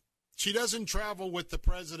 She doesn't travel with the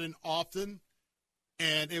president often,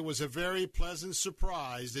 and it was a very pleasant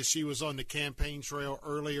surprise that she was on the campaign trail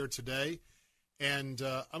earlier today. And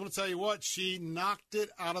I'm going to tell you what, she knocked it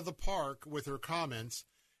out of the park with her comments.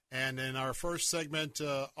 And in our first segment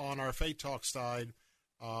on our Faith Talk side,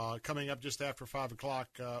 coming up just after 5 o'clock,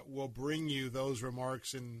 we'll bring you those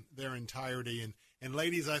remarks in their entirety. And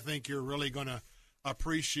ladies, I think you're really going to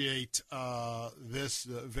appreciate this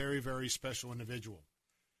very, very special individual.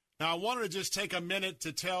 Now, I wanted to just take a minute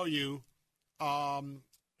to tell you, Brian,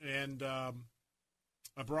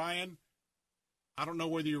 I don't know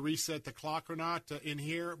whether you reset the clock or not in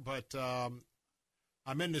here, but I'm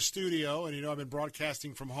in the studio, and, I've been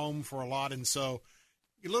broadcasting from home for a lot, and so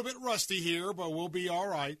a little bit rusty here, but we'll be all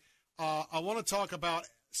right. I want to talk about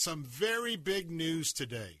some very big news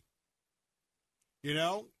today.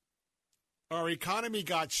 Our economy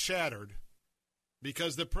got shattered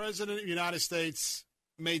because the President of the United States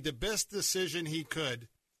made the best decision he could,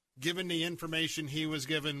 given the information he was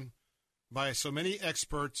given by so many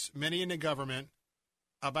experts, many in the government,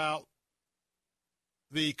 about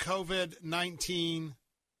the COVID-19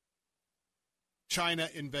 China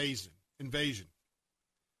invasion.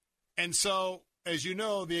 And so, as you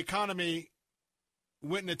know, the economy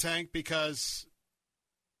went in the tank because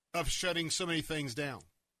of shutting so many things down.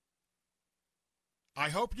 I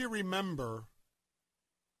hope you remember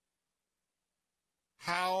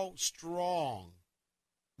how strong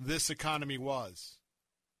this economy was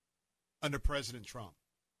under President Trump.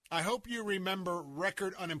 I hope you remember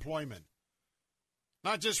record unemployment,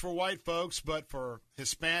 not just for white folks, but for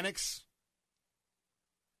Hispanics,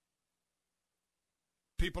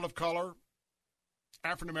 people of color,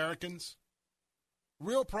 African Americans.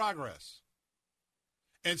 Real progress.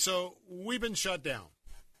 And so we've been shut down.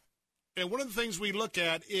 And one of the things we look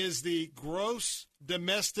at is the gross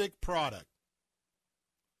domestic product.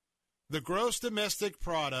 The gross domestic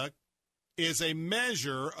product is a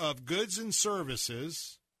measure of goods and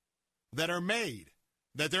services that are made,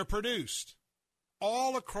 that they're produced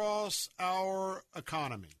all across our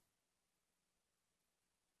economy.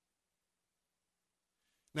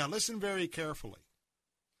 Now, listen very carefully.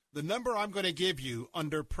 The number I'm going to give you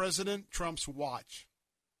under President Trump's watch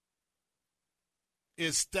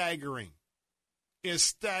is staggering. is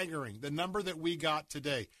staggering. The number that we got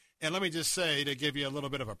today. And let me just say, to give you a little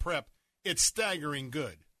bit of a prep, it's staggering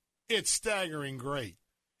good. It's staggering great.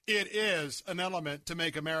 It is an element to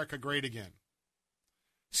make America great again.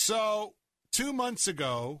 So 2 months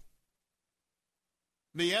ago,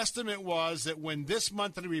 the estimate was that when this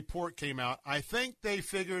monthly report came out, I think they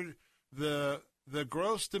figured the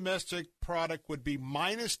gross domestic product would be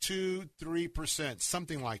 -2, 3%,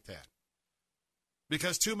 something like that.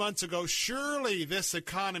 Because 2 months ago, surely this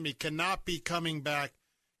economy cannot be coming back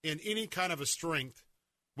in any kind of a strength.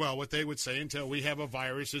 Well, what they would say, until we have a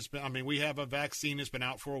virus, we have a vaccine that's been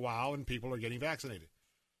out for a while and people are getting vaccinated.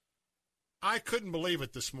 I couldn't believe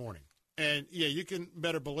it this morning. And, yeah, you can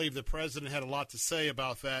better believe the president had a lot to say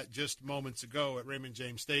about that just moments ago at Raymond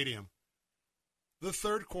James Stadium. The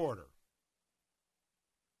third quarter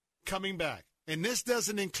coming back. And this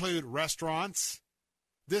doesn't include restaurants.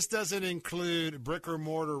 This doesn't include brick or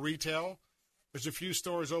mortar retail. There's a few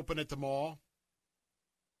stores open at the mall.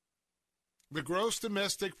 The gross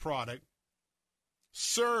domestic product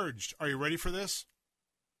surged. Are you ready for this?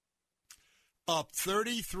 Up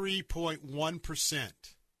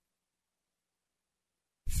 33.1%.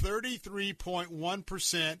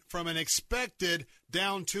 33.1% from an expected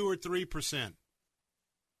down 2 or 3%.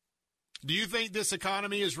 Do you think this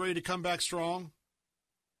economy is ready to come back strong?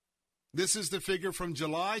 This is the figure from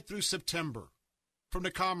July through September from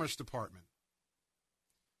the Commerce Department.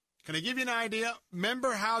 Can I give you an idea?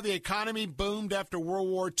 Remember how the economy boomed after World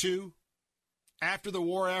War II? After the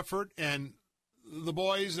war effort and the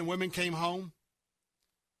boys and women came home?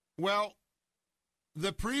 Well,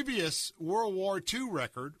 the previous World War II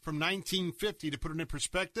record from 1950, to put it in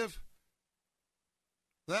perspective,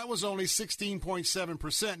 that was only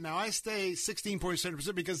 16.7%. Now, I say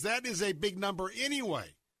 16.7% because that is a big number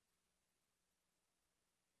anyway.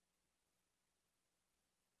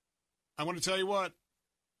 I want to tell you what.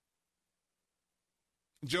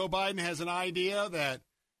 Joe Biden has an idea that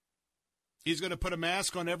he's going to put a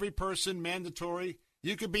mask on every person, mandatory.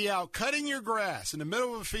 You could be out cutting your grass in the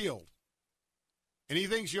middle of a field, and he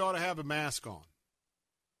thinks you ought to have a mask on.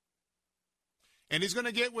 And he's going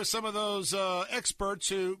to get with some of those experts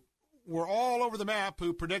who were all over the map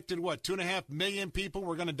who predicted, 2.5 million people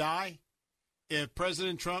were going to die if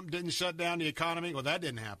President Trump didn't shut down the economy. Well, that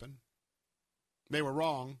didn't happen. They were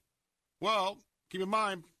wrong. Well, keep in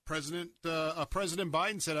mind, President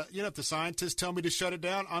Biden said, if the scientists tell me to shut it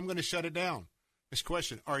down, I'm going to shut it down. This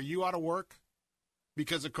question, are you out of work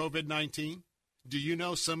because of COVID-19? Do you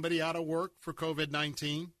know somebody out of work for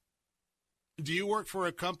COVID-19? Do you work for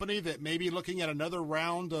a company that may be looking at another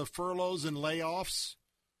round of furloughs and layoffs?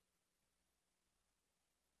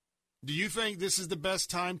 Do you think this is the best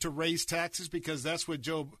time to raise taxes because that's what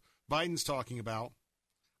Joe Biden's talking about?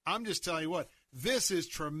 I'm just telling you what, this is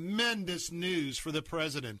tremendous news for the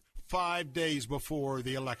president 5 days before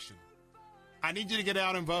the election. I need you to get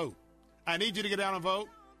out and vote. I need you to get out and vote.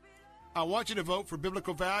 I want you to vote for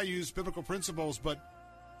biblical values, biblical principles, but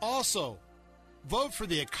also vote for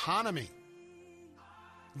the economy.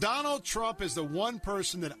 Donald Trump is the one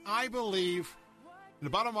person that I believe, in the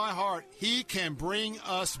bottom of my heart, he can bring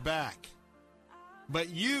us back. But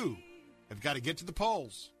you have got to get to the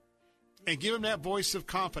polls and give him that voice of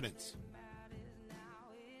confidence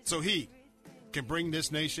so he can bring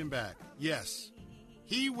this nation back. Yes,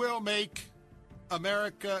 he will make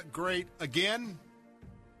America great again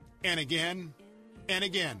and again and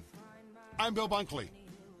again. I'm Bill Bunkley.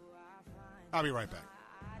 I'll be right back.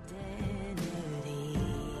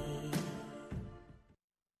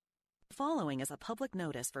 Following is a public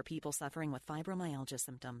notice for people suffering with fibromyalgia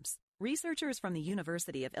symptoms. Researchers from the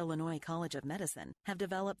University of Illinois College of Medicine have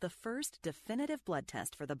developed the first definitive blood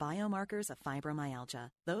test for the biomarkers of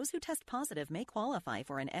fibromyalgia. Those who test positive may qualify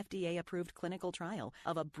for an FDA-approved clinical trial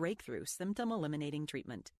of a breakthrough symptom-eliminating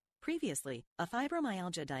treatment. Previously, a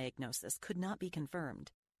fibromyalgia diagnosis could not be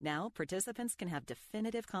confirmed. Now, participants can have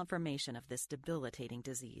definitive confirmation of this debilitating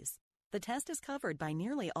disease. The test is covered by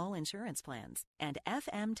nearly all insurance plans, and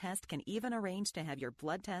FM Test can even arrange to have your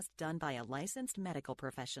blood test done by a licensed medical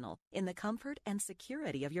professional in the comfort and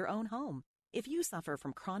security of your own home. If you suffer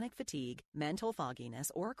from chronic fatigue, mental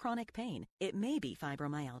fogginess, or chronic pain, it may be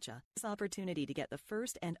fibromyalgia. This opportunity to get the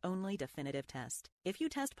first and only definitive test. If you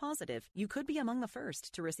test positive, you could be among the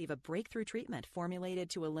first to receive a breakthrough treatment formulated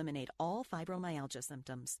to eliminate all fibromyalgia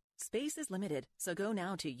symptoms. Space is limited, so go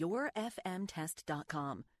now to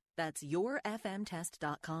yourfmtest.com. That's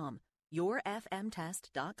yourfmtest.com.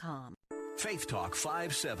 yourfmtest.com. Faith Talk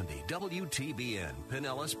 570 WTBN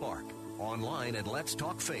Pinellas Park. Online at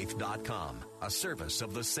letstalkfaith.com, a service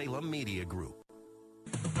of the Salem Media Group.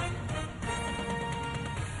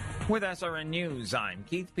 With SRN News, I'm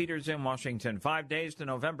Keith Peters in Washington. 5 days to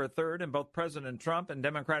November 3rd, and both President Trump and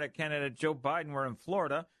Democratic candidate Joe Biden were in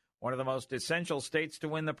Florida, one of the most essential states to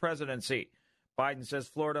win the presidency. Biden says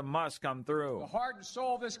Florida must come through. The heart and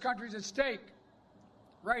soul of this country is at stake.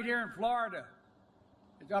 Right here in Florida.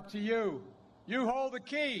 It's up to you. You hold the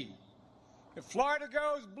key. If Florida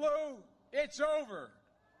goes blue, it's over.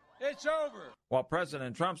 It's over. While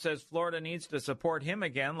President Trump says Florida needs to support him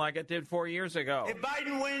again like it did 4 years ago. If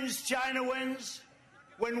Biden wins, China wins.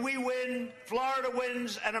 When we win, Florida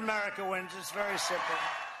wins and America wins. It's very simple.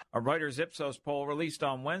 A Reuters Ipsos poll released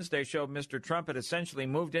on Wednesday showed Mr. Trump had essentially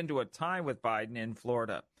moved into a tie with Biden in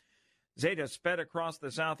Florida. Zeta sped across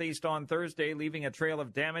the southeast on Thursday, leaving a trail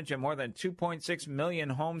of damage and more than 2.6 million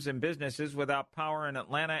homes and businesses without power in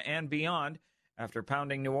Atlanta and beyond after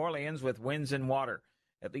pounding New Orleans with winds and water.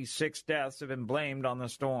 At least 6 deaths have been blamed on the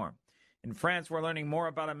storm. In France, we're learning more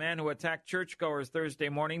about a man who attacked churchgoers Thursday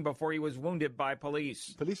morning before he was wounded by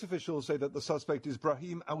police. Police officials say that the suspect is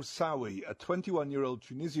Brahim Aoussaoui, a 21-year-old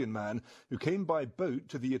Tunisian man who came by boat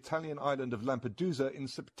to the Italian island of Lampedusa in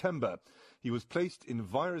September. He was placed in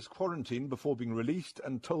virus quarantine before being released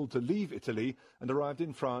and told to leave Italy and arrived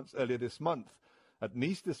in France earlier this month. At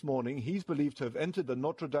Nice this morning, he's believed to have entered the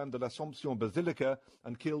Notre Dame de l'Assomption Basilica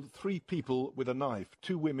and killed 3 people with a knife,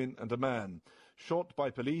 2 women and a man. Shot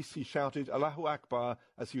by police, he shouted Allahu Akbar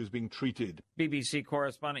as he was being treated. BBC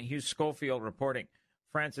correspondent Hugh Schofield reporting.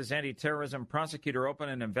 France's anti-terrorism prosecutor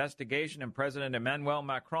opened an investigation, and President Emmanuel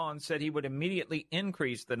Macron said he would immediately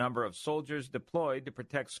increase the number of soldiers deployed to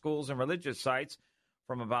protect schools and religious sites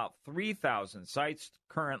from about 3,000 sites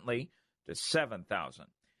currently to 7,000.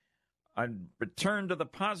 A return to the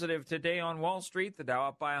positive today on Wall Street, the Dow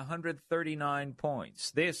up by 139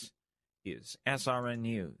 points. This is SRN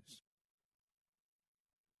News.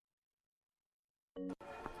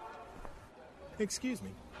 Excuse me,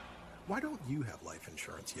 why don't you have life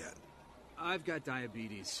insurance yet? I've got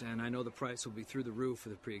diabetes, and I know the price will be through the roof for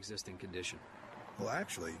the pre-existing condition. Well,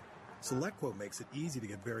 actually, SelectQuote makes it easy to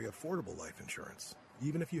get very affordable life insurance,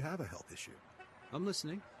 even if you have a health issue. I'm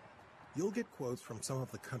listening. You'll get quotes from some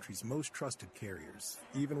of the country's most trusted carriers.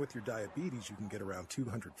 Even with your diabetes, you can get around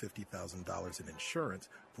 $250,000 in insurance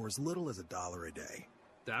for as little as $1 a day.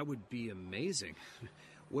 That would be amazing.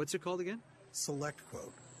 What's it called again?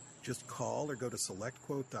 SelectQuote. Just call or go to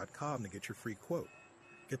SelectQuote.com to get your free quote.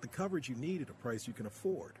 Get the coverage you need at a price you can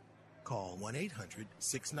afford. Call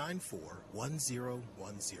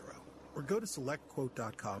 1-800-694-1010 or go to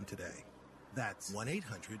SelectQuote.com today. That's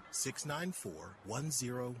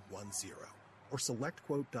 1-800-694-1010 or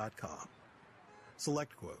SelectQuote.com.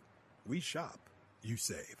 SelectQuote. We shop. You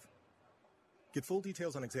save. Get full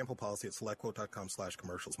details on example policy at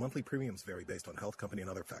SelectQuote.com/commercials. Monthly premiums vary based on health, company,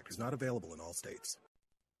 and other factors. Not available in all states.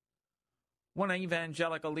 One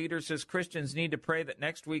evangelical leader says Christians need to pray that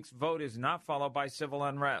next week's vote is not followed by civil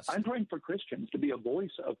unrest. I'm praying for Christians to be a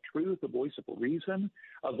voice of truth, a voice of reason,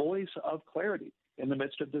 a voice of clarity in the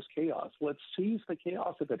midst of this chaos. Let's seize the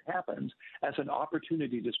chaos if it happens as an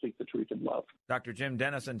opportunity to speak the truth in love. Dr. Jim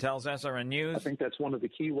Dennison tells SRN News. I think that's one of the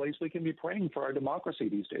key ways we can be praying for our democracy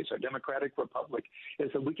these days, our democratic republic,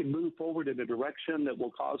 is that we can move forward in a direction that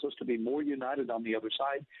will cause us to be more united on the other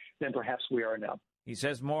side than perhaps we are now. He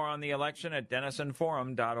says more on the election at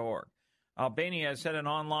DenisonForum.org. Albania has set an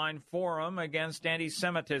online forum against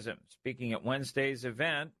anti-Semitism. Speaking at Wednesday's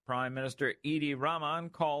event, Prime Minister Edi Rama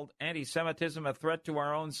called anti-Semitism a threat to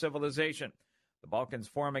our own civilization. The Balkans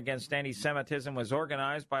Forum Against Anti-Semitism was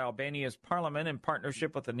organized by Albania's parliament in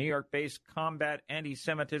partnership with the New York-based Combat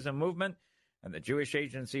Anti-Semitism Movement and the Jewish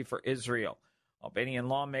Agency for Israel. Albanian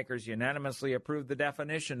lawmakers unanimously approved the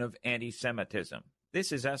definition of anti-Semitism.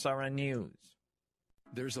 This is SRN News.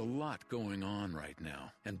 There's a lot going on right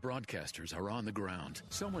now, and broadcasters are on the ground.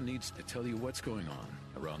 Someone needs to tell you what's going on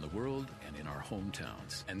around the world and in our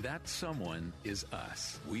hometowns. And that someone is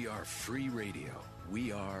us. We are free radio.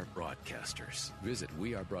 We are broadcasters. Visit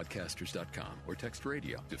wearebroadcasters.com or text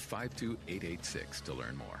radio to 52886 to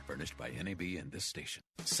learn more. Furnished by NAB and this station.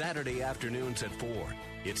 Saturday afternoons at 4.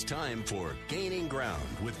 It's time for Gaining Ground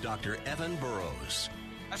with Dr. Evan Burrows.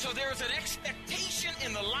 So there is an expectation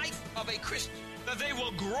in the life of a Christian that they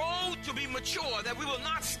will grow to be mature, that we will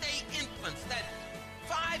not stay infants, that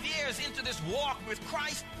 5 years into this walk with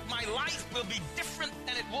Christ, my life will be different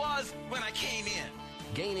than it was when I came in.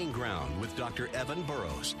 Gaining Ground with Dr. Evan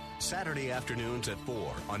Burrows. Saturday afternoons at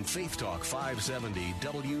 4 on Faith Talk 570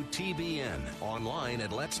 WTBN. Online at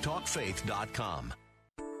letstalkfaith.com.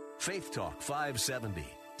 Faith Talk 570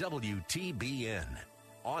 WTBN.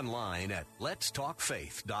 Online at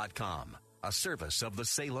letstalkfaith.com. A service of the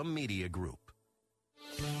Salem Media Group.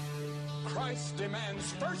 Christ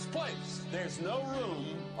demands first place. There's no room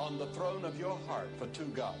on the throne of your heart for two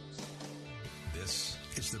gods. This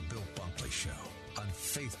is the Bill Bunkley Show on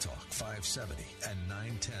Faith Talk 570 and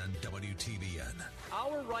 910 WTBN.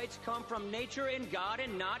 Our rights come from nature and God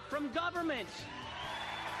and not from government.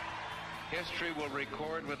 History will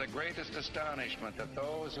record with the greatest astonishment that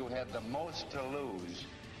those who had the most to lose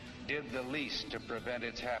did the least to prevent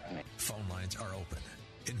its happening. Phone lines are open.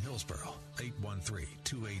 In Hillsborough,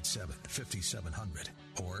 813-287-5700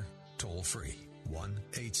 or toll free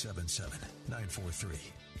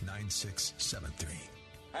 1-877-943-9673.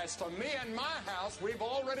 As for me and my house, we've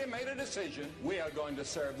already made a decision. We are going to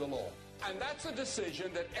serve the Lord. And that's a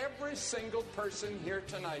decision that every single person here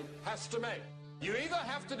tonight has to make. You either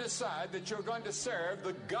have to decide that you're going to serve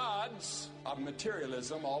the gods of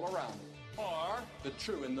materialism all around you, or the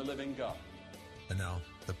true and the living God. And now,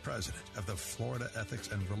 the president of the Florida Ethics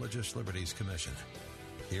and Religious Liberties Commission.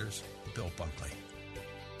 Here's Bill Bunkley.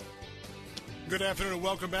 Good afternoon and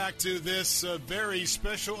welcome back to this very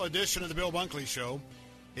special edition of the Bill Bunkley Show.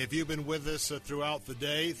 If you've been with us throughout the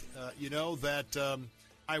day, you know that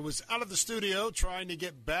I was out of the studio trying to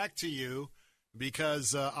get back to you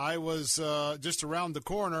because I was just around the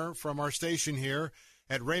corner from our station here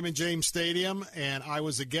at Raymond James Stadium, and I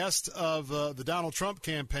was a guest of the Donald Trump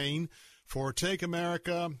campaign for Take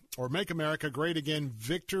America or Make America Great Again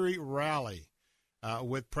Victory Rally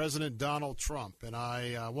with President Donald Trump. And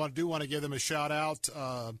I want to give them a shout-out,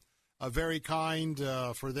 a very kind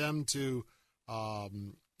for them to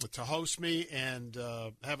host me and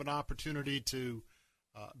have an opportunity to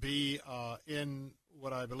be in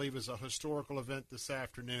what I believe is a historical event this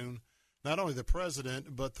afternoon. Not only the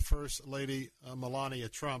president, but the First Lady, Melania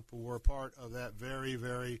Trump, were part of that very,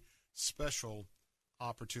 very special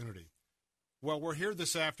opportunity. Well, we're here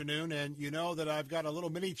this afternoon, and you know that I've got a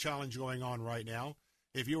little mini challenge going on right now.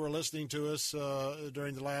 If you were listening to us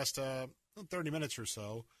during the last 30 minutes or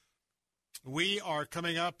so, we are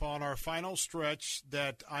coming up on our final stretch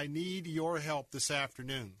that I need your help this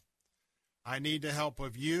afternoon. I need the help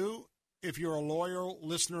of you if you're a loyal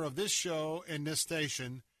listener of this show and this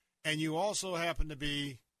station, and you also happen to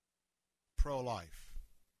be pro-life.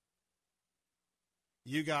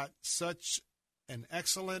 You got such an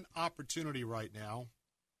excellent opportunity right now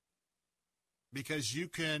because you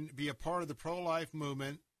can be a part of the pro-life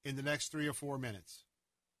movement in the next 3 or 4 minutes.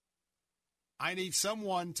 I need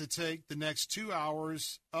someone to take the next 2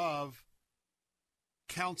 hours of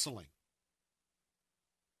counseling.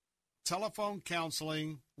 Telephone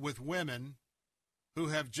counseling with women who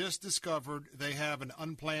have just discovered they have an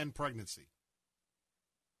unplanned pregnancy.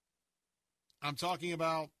 I'm talking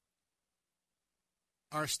about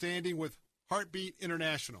our standing with Heartbeat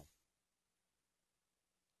International.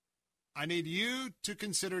 I need you to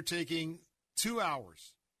consider taking 2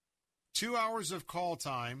 hours. 2 hours of call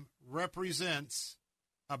time represents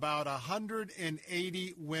about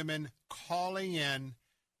 180 women calling in,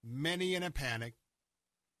 many in a panic,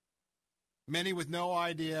 many with no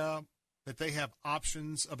idea that they have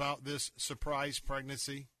options about this surprise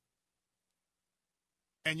pregnancy.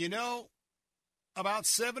 And you know, about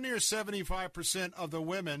 70 or 75% of the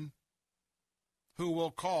women who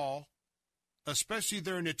will call, especially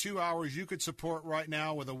during the 2 hours you could support right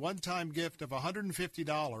now with a one-time gift of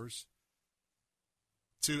 $150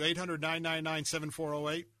 to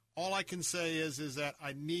 800-999-7408. All I can say is that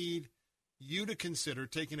I need you to consider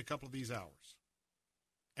taking a couple of these hours.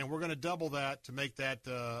 And we're going to double that to make that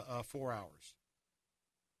 4 hours.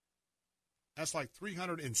 That's like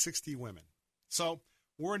 360 women. So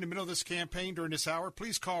we're in the middle of this campaign during this hour.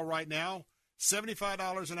 Please call right now.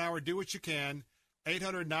 $75 an hour. Do what you can.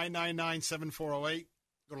 800-999-7408.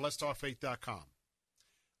 Go to letstalkfaith.com.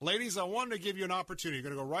 Ladies, I wanted to give you an opportunity. You're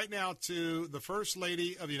going to go right now to the First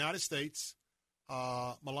Lady of the United States,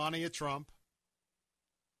 Melania Trump.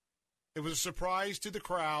 It was a surprise to the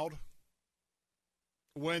crowd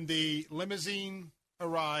when the limousine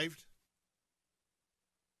arrived.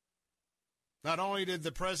 Not only did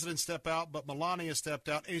the president step out, but Melania stepped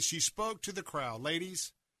out, and she spoke to the crowd.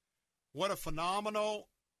 Ladies, what a phenomenal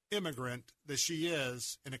immigrant that she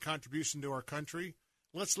is in a contribution to our country.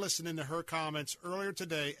 Let's listen into her comments earlier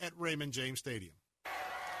today at Raymond James Stadium.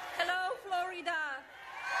 Hello, Florida.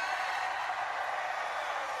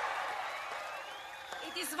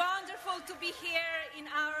 It is wonderful to be here in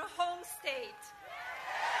our home state.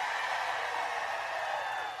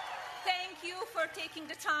 Thank you for taking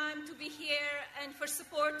the time to be here and for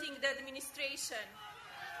supporting the administration.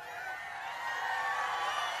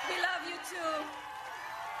 We love you too.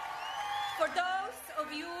 For those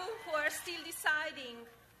of you who are still deciding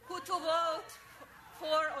who to vote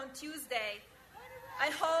for on Tuesday, I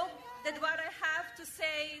hope that what I have to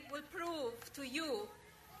say will prove to you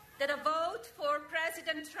that a vote for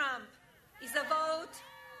President Trump is a vote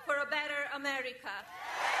for a better America.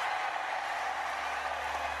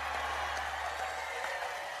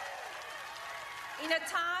 In a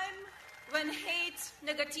time when hate,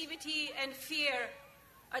 negativity, and fear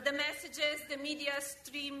are the messages the media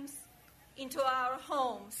streams into our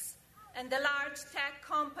homes, and the large tech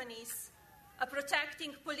companies are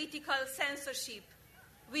protecting political censorship,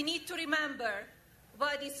 we need to remember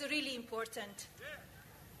what is really important.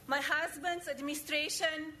 My husband's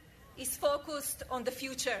administration is focused on the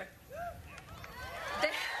future.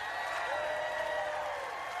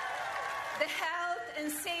 The health and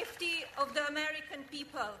safety of the American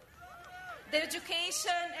people, the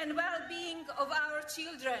education and well-being of our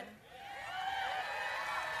children,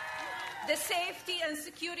 the safety and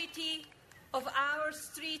security of our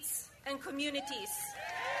streets and communities,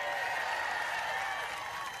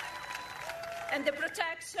 and the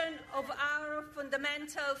protection of our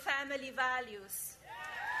fundamental family values.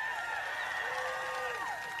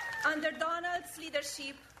 Under Donald's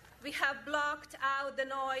leadership, we have blocked out the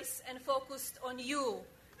noise and focused on you,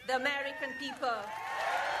 the American people.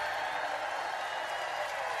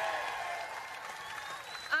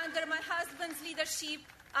 Under my husband's leadership,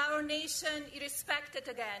 our nation is respected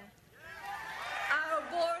again. Our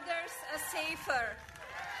borders are safer.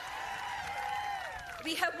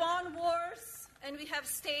 We have won wars and we have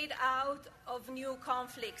stayed out of new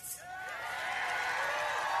conflicts.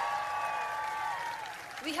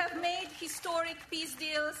 We have made historic peace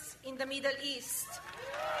deals in the Middle East.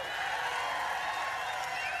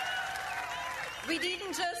 We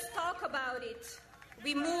didn't just talk about it.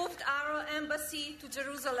 We moved our embassy to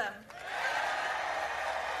Jerusalem.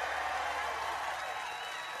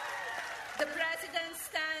 The president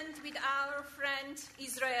stands with our friend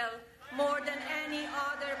Israel more than any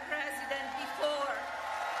other president before.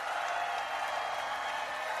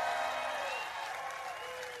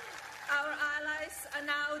 Our allies are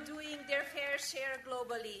now doing their fair share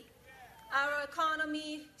globally. Our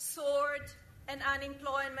economy soared and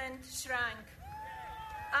unemployment shrank.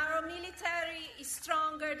 Our military is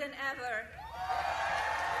stronger than ever.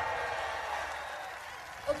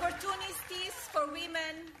 Opportunities for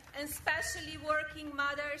women and especially working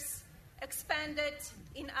mothers expanded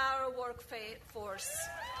in our workforce.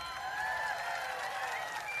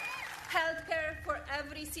 Healthcare for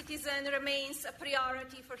every citizen remains a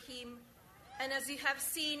priority for him, and as you have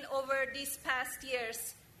seen over these past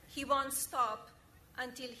years, he won't stop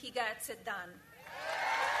until he gets it done.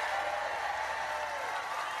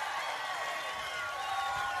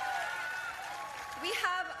 We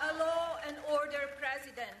have a law and order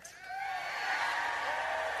president.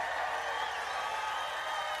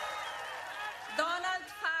 Donald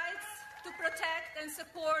fights to protect and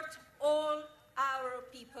support all our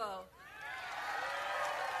people.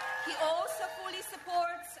 He also fully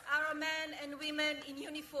supports our men and women in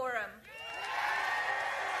uniform,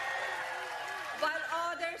 while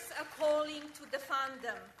others are calling to defund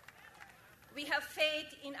them. We have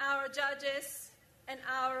faith in our judges and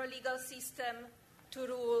our legal system to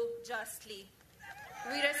rule justly.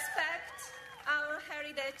 We respect our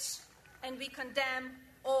heritage and we condemn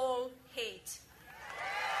all hate.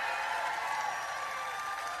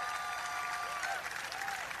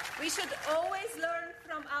 We should always learn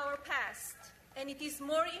from our past, and it is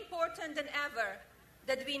more important than ever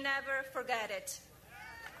that we never forget it.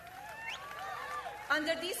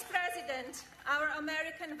 Under this president, our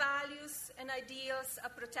American values and ideals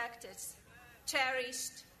are protected,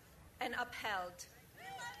 cherished, and upheld.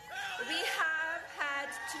 We have had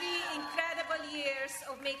 3 incredible years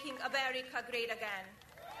of making America great again.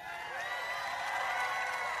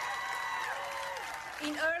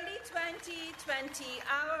 In early 2020,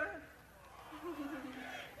 our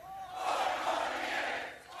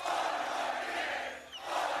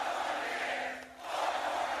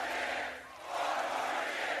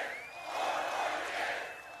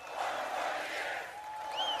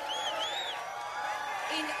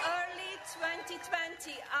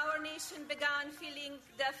nation began feeling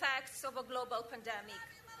the effects of a global pandemic,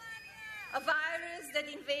 a virus that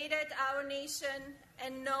invaded our nation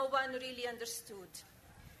and no one really understood.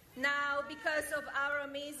 Now, because of our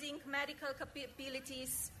amazing medical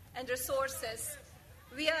capabilities and resources,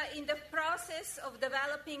 we are in the process of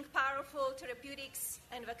developing powerful therapeutics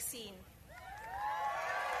and vaccine.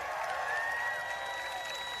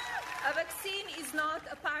 A vaccine is not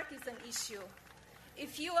a partisan issue.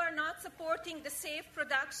 If you are not supporting the safe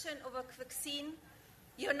production of a vaccine,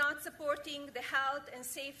 you're not supporting the health and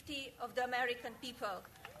safety of the American people.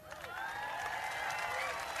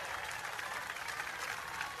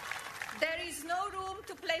 There is no room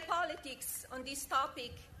to play politics on this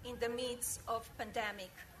topic in the midst of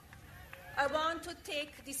pandemic. I want to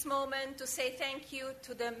take this moment to say thank you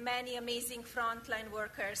to the many amazing frontline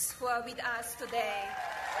workers who are with us today.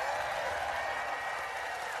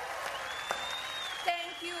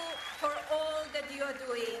 Thank you for all that you are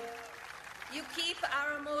doing. You keep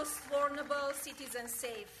our most vulnerable citizens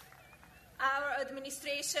safe. Our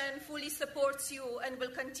administration fully supports you and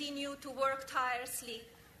will continue to work tirelessly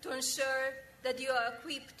to ensure that you are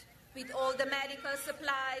equipped with all the medical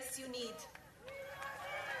supplies you need.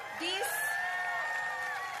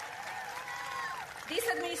 This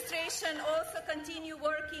administration also continue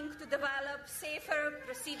working to develop safer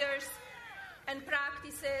procedures and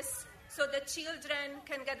practices so that children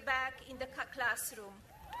can get back in the classroom,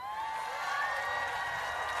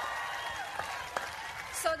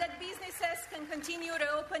 so that businesses can continue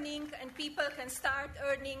reopening and people can start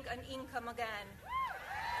earning an income again.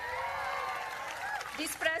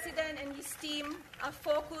 This president and his team are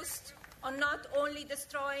focused on not only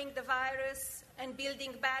destroying the virus and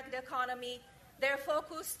building back the economy, they're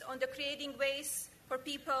focused on creating ways for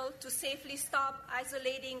people to safely stop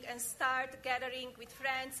isolating and start gathering with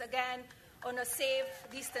friends again on a safe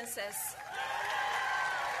distances.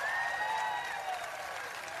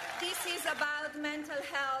 This is about mental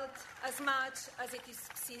health as much as it is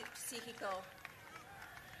psychical.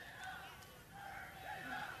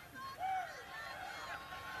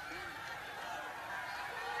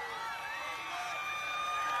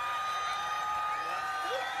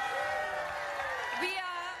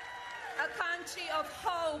 Of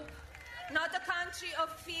hope, not a country of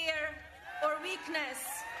fear or weakness.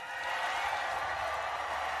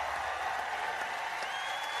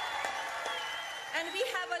 And we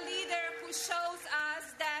have a leader who shows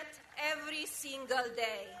us that every single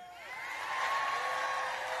day.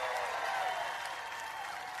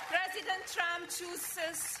 President Trump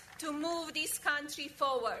chooses to move this country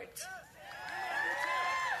forward.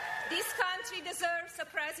 This country deserves a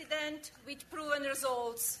president with proven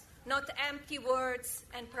results, not empty words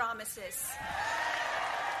and promises.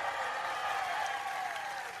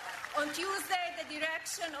 On Tuesday, the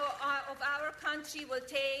direction of our country will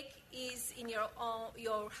take is in your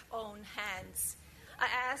own hands. I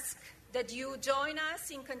ask that you join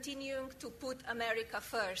us in continuing to put America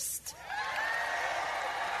first.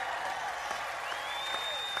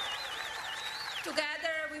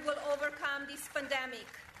 Together, we will overcome this pandemic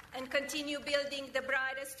and continue building the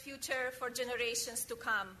brightest future for generations to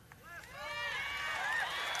come.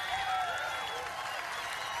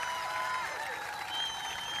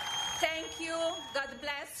 Thank you. God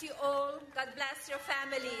bless you all. God bless your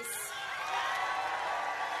families.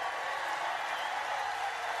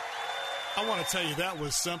 I want to tell you that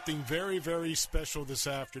was something very, very special this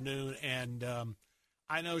afternoon, and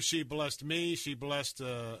I know she blessed me. She blessed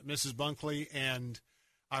Mrs. Bunkley, and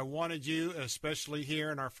I wanted you, especially here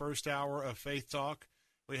in our first hour of Faith Talk.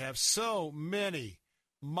 We have so many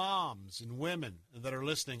moms and women that are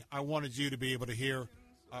listening. I wanted you to be able to hear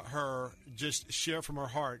her just share from her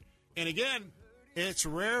heart. And again, it's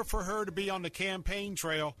rare for her to be on the campaign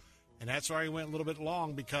trail, and that's why we went a little bit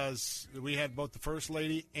long, because we had both the First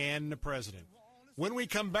Lady and the President. When we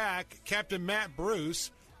come back, Captain Matt Bruce,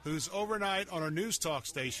 who's overnight on our news talk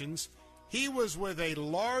stations, he was with a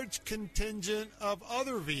large contingent of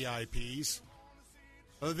other VIPs.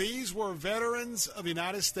 These were veterans of the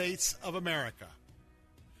United States of America.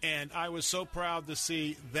 And I was so proud to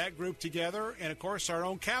see that group together. And, of course, our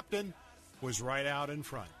own captain was right out in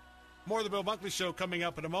front. More of the Bill Bunkley Show coming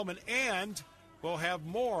up in a moment, and we'll have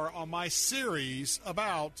more on my series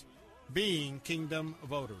about being kingdom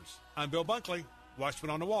voters. I'm Bill Bunkley, Watchman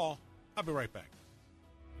on the Wall. I'll be right back.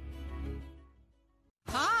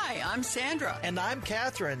 Hi, I'm Sandra. And I'm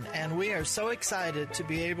Catherine, and we are so excited to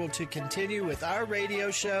be able to continue with our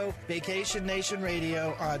radio show, Vacation Nation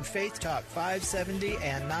Radio, on Faith Talk 570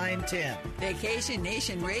 and 910. Vacation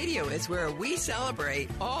Nation Radio is where we celebrate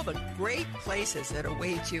all the great places that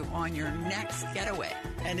await you on your next getaway.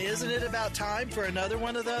 And isn't it about time for another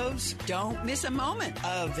one of those? Don't miss a moment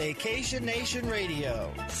of Vacation Nation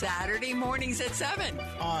Radio. Saturday mornings at 7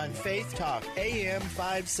 on Faith Talk AM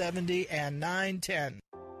 570 and 910.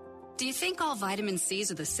 Do you think all vitamin C's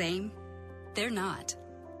are the same? They're not.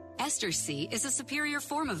 Ester C is a superior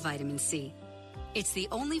form of vitamin C. It's the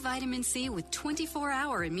only vitamin C with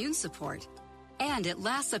 24-hour immune support, and it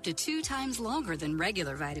lasts up to 2 times longer than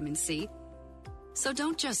regular vitamin C. So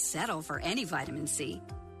don't just settle for any vitamin C.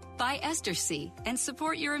 Buy Ester C and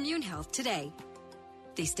support your immune health today.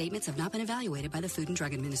 These statements have not been evaluated by the Food and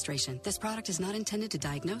Drug Administration. This product is not intended to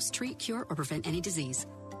diagnose, treat, cure, or prevent any disease.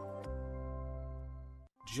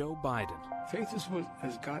 Joe Biden. Faith is what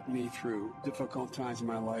has gotten me through difficult times in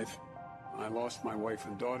my life. I lost my wife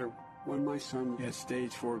and daughter when my son had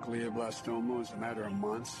stage 4 glioblastoma. It was a matter of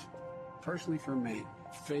months. Personally, for me,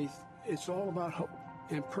 faith, it's all about hope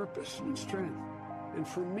and purpose and strength. And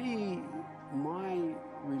for me, my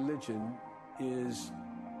religion is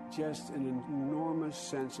just an enormous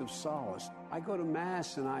sense of solace. I go to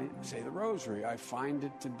Mass and I say the Rosary. I find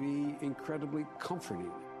it to be incredibly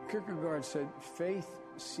comforting. Kierkegaard said, faith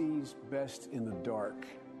sees best in the dark.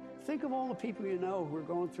 Think of all the people you know who are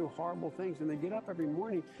going through horrible things, and they get up every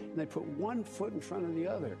morning and they put one foot in front of the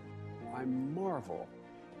other. I marvel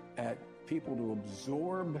at people who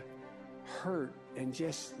absorb hurt and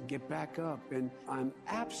just get back up. And I'm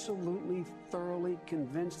absolutely, thoroughly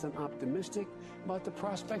convinced and optimistic about the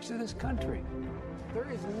prospects of this country.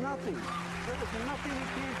 There is nothing we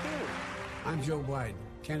can't do. I'm Joe Biden,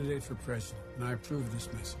 candidate for president, and I approve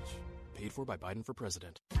this message. Paid for by Biden for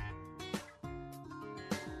president.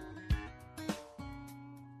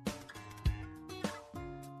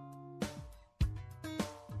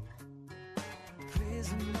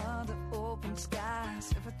 Prison under open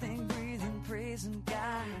skies, everything breathing, praising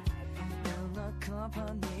God. In the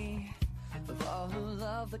company of all who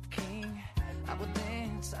love the King, I would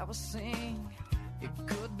dance, I would sing. It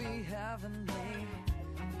could be heavenly.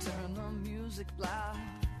 Turn the music loud,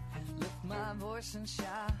 lift my voice and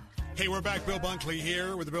shout. Hey, we're back. Bill Bunkley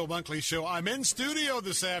here with the Bill Bunkley Show. I'm in studio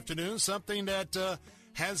this afternoon, something that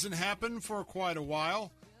hasn't happened for quite a while,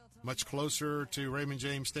 much closer to Raymond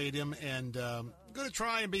James Stadium, and I'm going to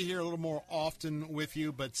try and be here a little more often with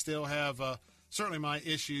you, but still have certainly my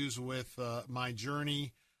issues with my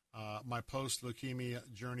journey, my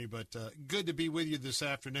post-leukemia journey, but good to be with you this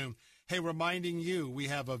afternoon. Hey, reminding you, we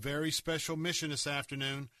have a very special mission this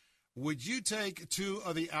afternoon. Would you take 2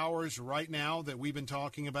 of the hours right now that we've been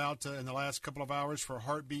talking about in the last couple of hours for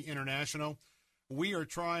Heartbeat International? We are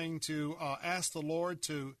trying to ask the Lord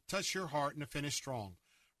to touch your heart and to finish strong.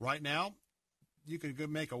 Right now, you could go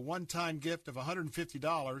make a one-time gift of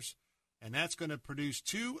 $150, and that's going to produce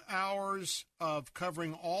 2 hours of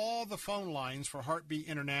covering all the phone lines for Heartbeat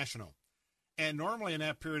International. And normally in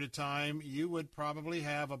that period of time, you would probably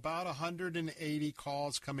have about 180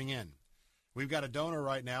 calls coming in. We've got a donor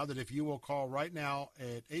right now that if you will call right now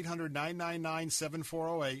at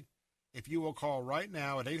 800-999-7408, if you will call right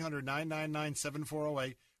now at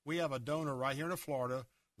 800-999-7408, we have a donor right here in Florida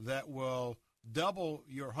that will double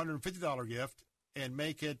your $150 gift and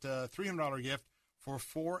make it a $300 gift for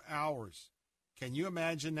 4 hours. Can you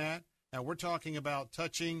imagine that? Now, we're talking about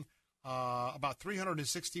touching about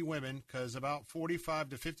 360 women, because about 45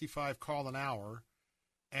 to 55 call an hour.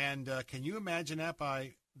 And can you imagine that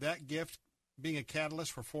by that gift being a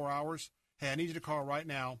catalyst for 4 hours? Hey, I need you to call right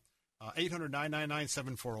now,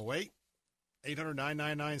 800-999-7408,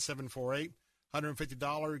 800-999-748,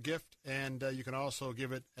 $150 gift, and you can also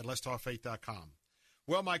give it at letstalkfaith.com.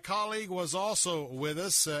 Well, my colleague was also with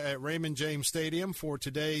us at Raymond James Stadium for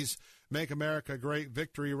today's Make America Great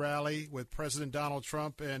Victory Rally with President Donald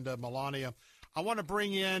Trump and Melania. I want to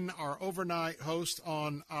bring in our overnight host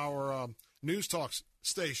on our news talk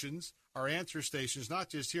stations, our answer stations, not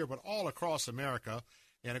just here, but all across America.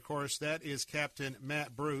 And, of course, that is Captain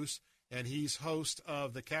Matt Bruce, and he's host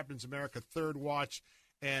of the Captain's America Third Watch.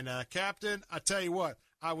 And, Captain, I tell you what,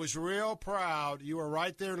 I was real proud. You were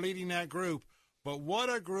right there leading that group. But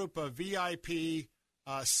what a group of VIP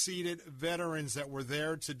seated veterans that were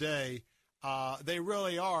there today. They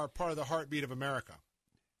really are part of the heartbeat of America.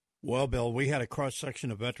 Well, Bill, we had a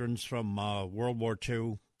cross-section of veterans from World War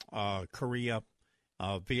II, Korea,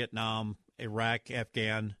 Vietnam, Iraq,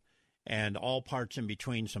 Afghan, and all parts in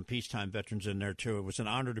between, some peacetime veterans in there, too. It was an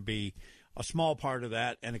honor to be a small part of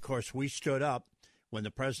that. And, of course, we stood up when the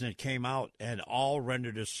president came out and all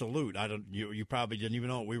rendered a salute. You probably didn't even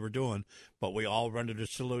know what we were doing, but we all rendered a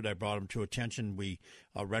salute. I brought him to attention. We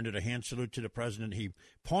rendered a hand salute to the president. He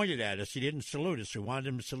pointed at us. He didn't salute us. We wanted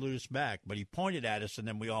him to salute us back, but he pointed at us, and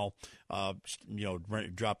then we all,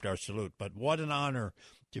 dropped our salute. But what an honor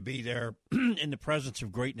to be there in the presence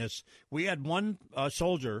of greatness. We had one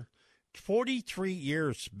soldier, 43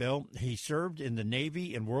 years, Bill. He served in the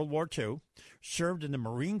Navy in World War II, served in the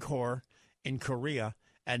Marine Corps in Korea,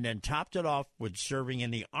 and then topped it off with serving in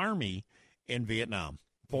the Army in Vietnam.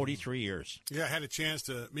 43 years. Yeah, I had a chance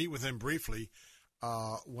to meet with him briefly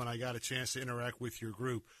when I got a chance to interact with your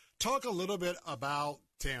group. Talk a little bit about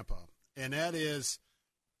Tampa, and that is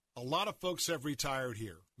a lot of folks have retired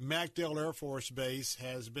here. MacDill Air Force Base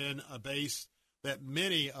has been a base that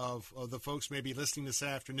many of the folks may be listening this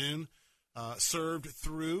afternoon served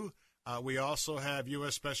through. We also have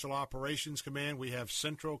U.S. Special Operations Command. We have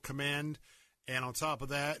Central Command. And on top of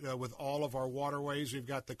that, with all of our waterways, we've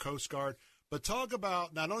got the Coast Guard. But talk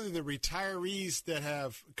about not only the retirees that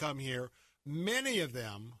have come here, many of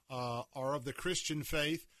them are of the Christian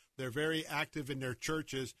faith. They're very active in their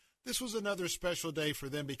churches. This was another special day for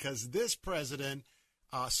them because this president,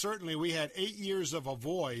 certainly we had 8 years of a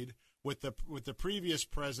void with the previous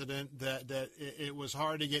president that it was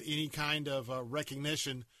hard to get any kind of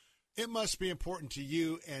recognition. It must be important to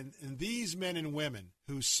you and these men and women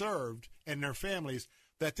who served and their families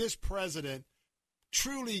that this president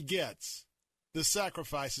truly gets the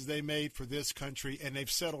sacrifices they made for this country, and they've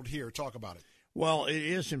settled here. Talk about it. Well, it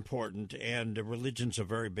is important, and religion's a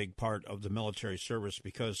very big part of the military service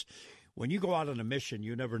because when you go out on a mission,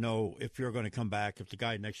 you never know if you're going to come back, if the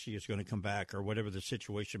guy next to you is going to come back, or whatever the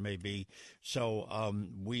situation may be. So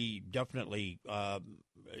we definitely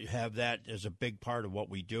have that as a big part of what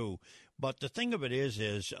we do. But the thing of it is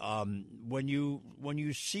when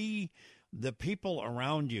you see the people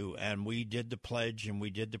around you, and we did the pledge and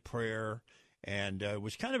we did the prayer, and it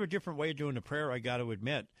was kind of a different way of doing the prayer, I got to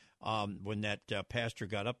admit, when that pastor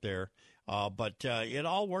got up there. But it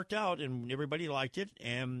all worked out, and everybody liked it,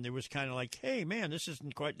 and it was kind of like, hey, man, this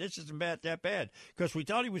isn't that bad, because we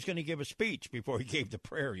thought he was going to give a speech before he gave the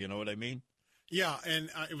prayer, you know what I mean? Yeah,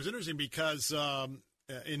 and it was interesting because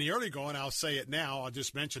in the early going, I'll say it now, I'll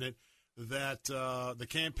just mention it, that the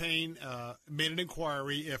campaign made an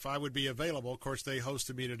inquiry if I would be available. Of course, they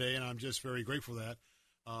hosted me today, and I'm just very grateful for that.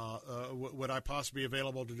 Would I possibly be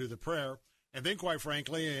available to do the prayer? And then, quite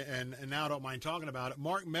frankly, and now I don't mind talking about it,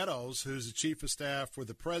 Mark Meadows, who's the chief of staff for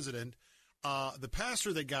the president, the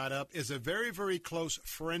pastor that got up is a very, very close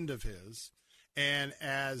friend of his. And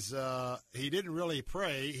as he didn't really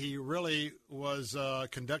pray, he really was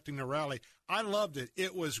conducting the rally. I loved it.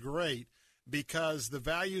 It was great because the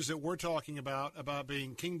values that we're talking about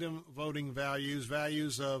being kingdom voting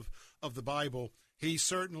values of the Bible, he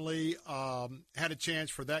certainly had a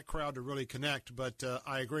chance for that crowd to really connect. But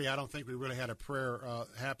I agree. I don't think we really had a prayer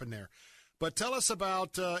happen there. But tell us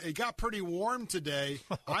about, it got pretty warm today.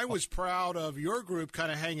 I was proud of your group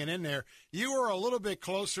kind of hanging in there. You were a little bit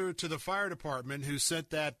closer to the fire department who sent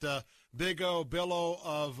that big old billow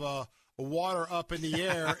of water up in the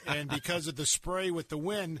air, and because of the spray with the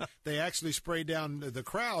wind, they actually sprayed down the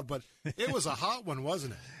crowd. But it was a hot one,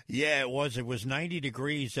 wasn't it? Yeah, it was. It was 90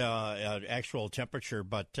 degrees actual temperature,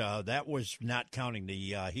 but that was not counting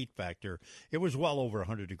the heat factor. It was well over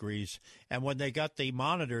 100 degrees. And when they got the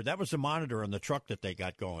monitor, that was the monitor on the truck that they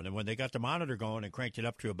got going. And when they got the monitor going and cranked it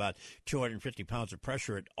up to about 250 pounds of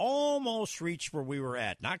pressure, it almost reached where we were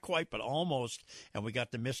at. Not quite, but almost. And we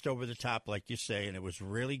got the mist over the top, like you say, and it was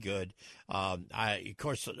really good. Of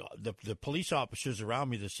course, the police officers around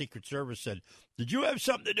me, the Secret Service, said, "Did you have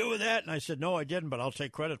something to do with that?" And I said, "No, I didn't, but I'll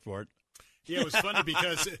take credit for it." Yeah, it was funny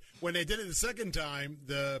because when they did it the second time,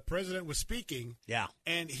 the president was speaking. Yeah.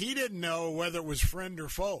 And he didn't know whether it was friend or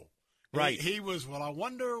foe. Right. He was, well, I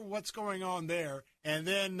wonder what's going on there. And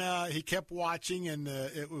then he kept watching, and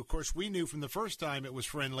of course, we knew from the first time it was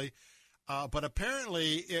friendly. But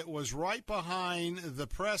apparently it was right behind the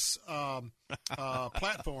press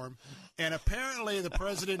platform, and apparently the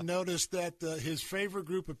president noticed that his favorite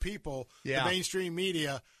group of people, the mainstream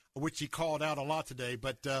media, which he called out a lot today,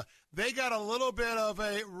 but they got a little bit of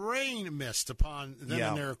a rain mist upon them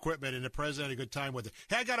and their equipment, and the president had a good time with it.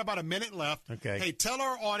 Hey, I got about a minute left. Okay. Hey, tell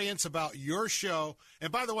our audience about your show.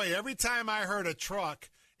 And by the way, every time I heard a truck,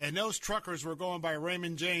 and those truckers were going by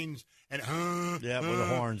Raymond James, and with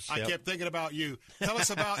the horns. I kept thinking about you. Tell us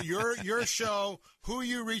about your show, who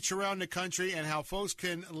you reach around the country, and how folks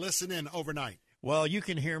can listen in overnight. Well, you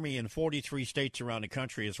can hear me in 43 states around the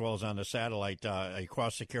country, as well as on the satellite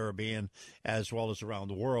across the Caribbean, as well as around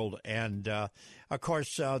the world. And, of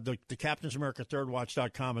course, the Captain's America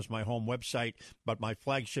ThirdWatch.com is my home website, but my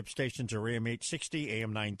flagship stations are AM 860,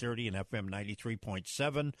 AM 930, and FM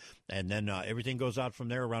 93.7. And then everything goes out from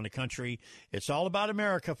there around the country. It's all about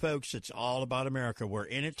America, folks. It's all about America. We're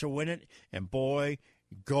in it to win it. And, boy,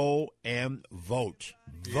 go and vote.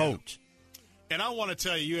 Vote. And I want to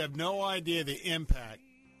tell you, you have no idea the impact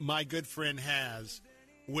my good friend has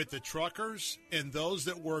with the truckers and those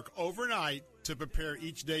that work overnight to prepare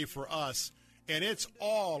each day for us. And it's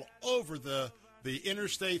all over the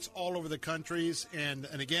interstates, all over the countries. And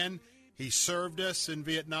again, he served us in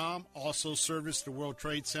Vietnam, also served us at the World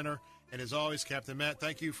Trade Center. And as always, Captain Matt,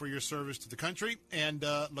 thank you for your service to the country, and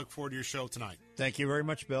look forward to your show tonight. Thank you very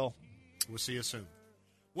much, Bill. We'll see you soon.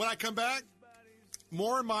 When I come back,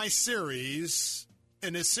 more of my series,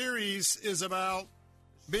 and this series is about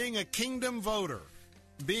being a kingdom voter.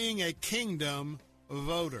 Being a kingdom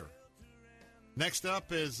voter. Next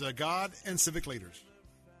up is God and civic leaders.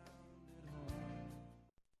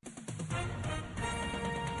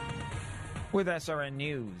 With SRN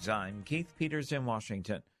News, I'm Keith Peters in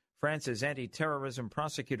Washington. France's anti-terrorism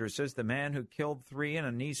prosecutor says the man who killed 3 in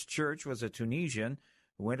a Nice church was a Tunisian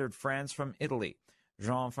who entered France from Italy.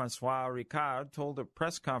 Jean-Francois Ricard told a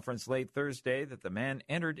press conference late Thursday that the man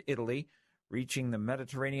entered Italy, reaching the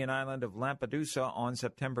Mediterranean island of Lampedusa on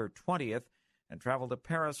September 20th, and traveled to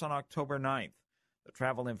Paris on October 9th. The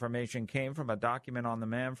travel information came from a document on the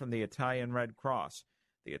man from the Italian Red Cross.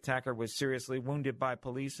 The attacker was seriously wounded by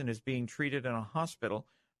police and is being treated in a hospital.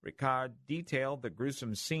 Ricard detailed the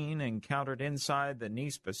gruesome scene encountered inside the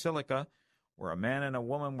Nice Basilica, where a man and a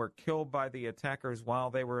woman were killed by the attackers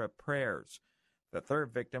while they were at prayers. The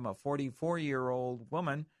third victim, a 44-year-old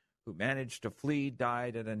woman who managed to flee,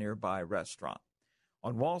 died at a nearby restaurant.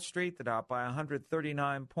 On Wall Street, the Dow by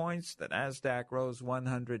 139 points, the Nasdaq rose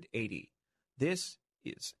 180. This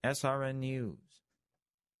is SRN News.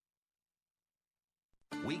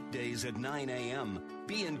 Weekdays at 9 a.m.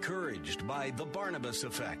 Be encouraged by The Barnabas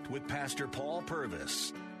Effect with Pastor Paul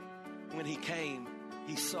Purvis. When he came,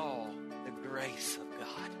 he saw the grace of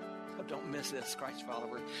God. Oh, don't miss this, Christ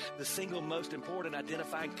follower. The single most important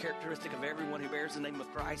identifying characteristic of everyone who bears the name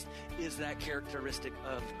of Christ is that characteristic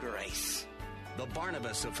of grace. The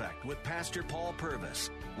Barnabas Effect with Pastor Paul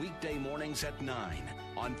Purvis. Weekday mornings at 9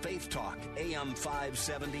 on Faith Talk, AM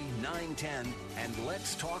 570, 910, and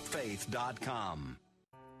letstalkfaith.com.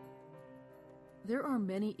 There are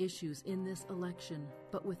many issues in this election,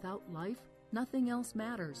 but without life, nothing else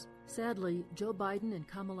matters. Sadly, Joe Biden and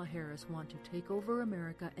Kamala Harris want to take over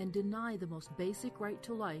America and deny the most basic right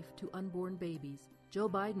to life to unborn babies. Joe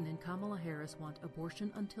Biden and Kamala Harris want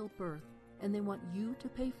abortion until birth, and they want you to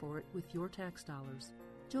pay for it with your tax dollars.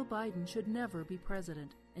 Joe Biden should never be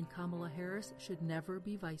president, and Kamala Harris should never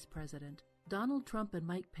be vice president. Donald Trump and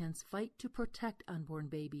Mike Pence fight to protect unborn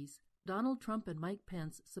babies. Donald Trump and Mike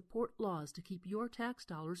Pence support laws to keep your tax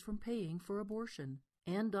dollars from paying for abortion.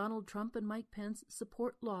 And Donald Trump and Mike Pence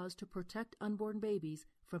support laws to protect unborn babies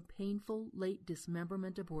from painful, late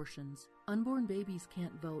dismemberment abortions. Unborn babies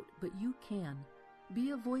can't vote, but you can. Be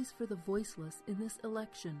a voice for the voiceless in this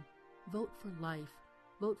election. Vote for life.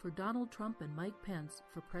 Vote for Donald Trump and Mike Pence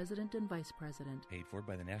for president and vice president. Paid for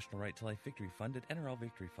by the National Right to Life Victory Fund at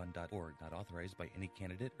nrlvictoryfund.org. Not authorized by any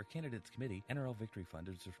candidate or candidates committee. NRL Victory Fund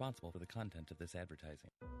is responsible for the content of this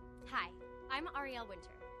advertising. Hi, I'm Ariel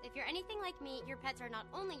Winter. If you're anything like me, your pets are not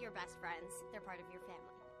only your best friends, they're part of your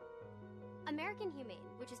family. American Humane,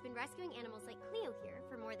 which has been rescuing animals like Cleo here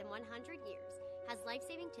for more than 100 years, has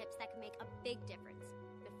life-saving tips that can make a big difference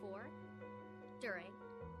before, during,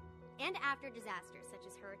 and after disasters such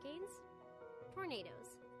as hurricanes,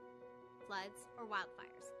 tornadoes, floods, or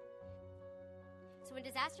wildfires. So when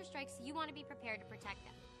disaster strikes, you want to be prepared to protect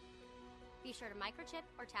them. Be sure to microchip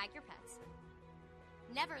or tag your pets.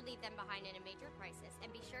 Never leave them behind in a major crisis, and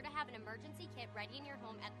be sure to have an emergency kit ready in your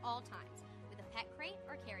home at all times with a pet crate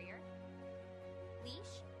or carrier,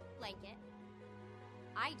 leash, blanket,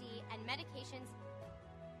 ID, and medications,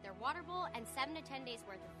 their water bowl, and 7 to 10 days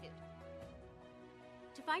worth of food.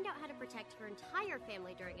 To find out how to protect your entire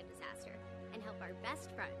family during a disaster and help our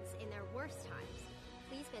best friends in their worst times,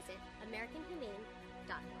 please visit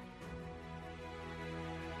AmericanHumane.org.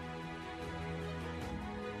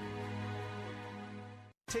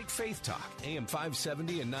 Take Faith Talk, AM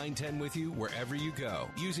 570 and 910 with you wherever you go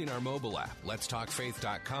using our mobile app,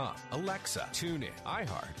 letstalkfaith.com, Alexa, TuneIn,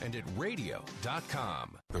 iHeart, and at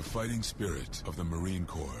radio.com. The fighting spirit of the Marine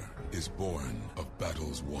Corps is born of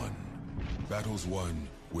battles won. Battles won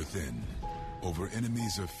within, over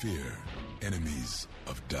enemies of fear, enemies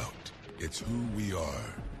of doubt. It's who we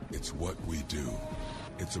are. It's what we do.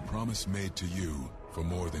 It's a promise made to you for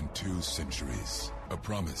more than 2 centuries. A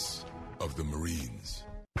promise of the Marines.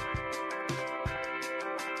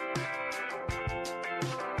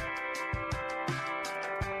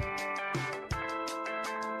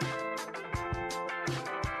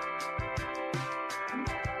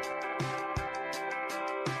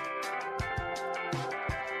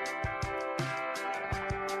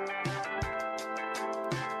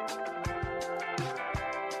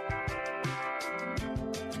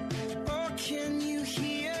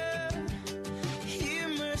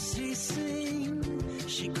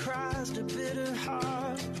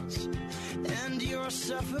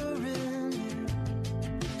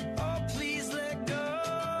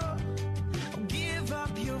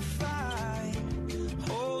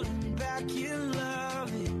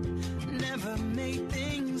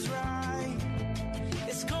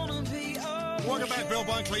 Welcome back, Bill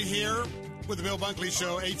Bunkley here with the Bill Bunkley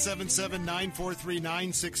Show,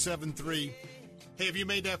 877-943-9673. Hey, have you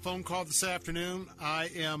made that phone call this afternoon? I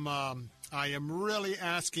am really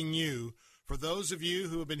asking you for those of you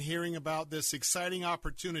who have been hearing about this exciting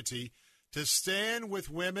opportunity to stand with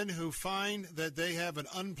women who find that they have an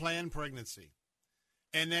unplanned pregnancy,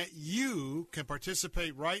 and that you can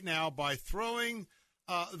participate right now by throwing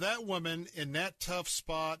that woman in that tough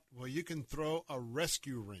spot where you can throw a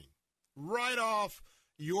rescue ring right off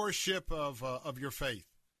your ship of your faith.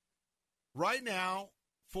 Right now,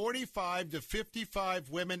 45 to 55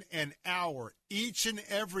 women an hour, each and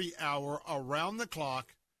every hour around the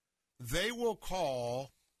clock, they will call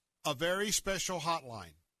a very special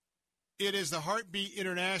hotline. It is the Heartbeat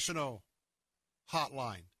International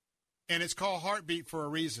hotline, and it's called Heartbeat for a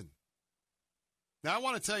reason. Now, I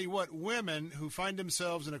want to tell you what, women who find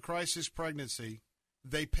themselves in a crisis pregnancy,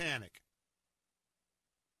 they panic.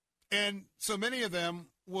 And so many of them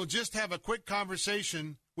will just have a quick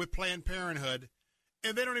conversation with Planned Parenthood,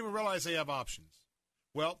 and they don't even realize they have options.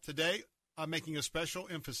 Well, today I'm making a special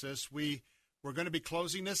emphasis. We're going to be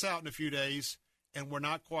closing this out in a few days, and we're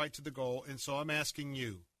not quite to the goal, and so I'm asking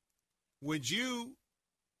you, would you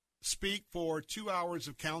speak for 2 hours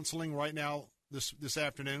of counseling right now this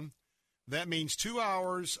afternoon? That means 2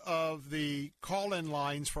 hours of the call-in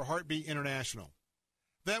lines for Heartbeat International.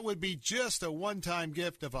 That would be just a one-time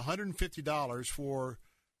gift of $150 for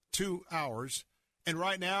 2 hours. And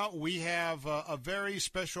right now we have a very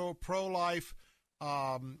special pro-life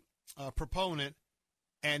proponent,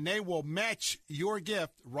 and they will match your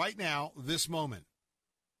gift right now, this moment.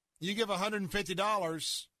 You give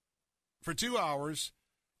 $150 for 2 hours,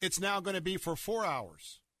 it's now going to be for 4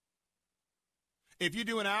 hours. If you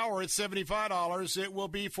do an hour at $75, it will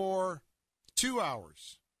be for 2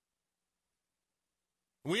 hours.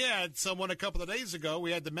 We had someone a couple of days ago,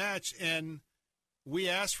 we had the match, and we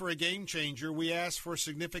asked for a game changer. We asked for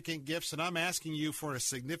significant gifts, and I'm asking you for a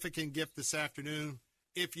significant gift this afternoon,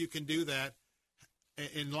 if you can do that,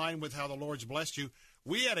 in line with how the Lord's blessed you.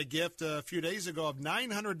 We had a gift a few days ago of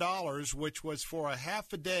 $900, which was for a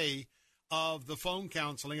half a day of the phone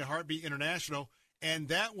counseling at Heartbeat International, and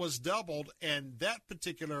that was doubled, and that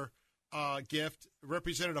particular gift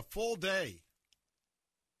represented a full day.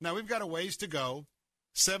 Now, we've got a ways to go.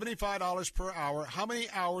 $75 per hour. How many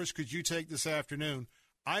hours could you take this afternoon?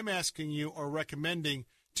 I'm asking you, or recommending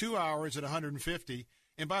 2 hours at $150.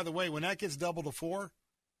 And by the way, when that gets doubled to 4,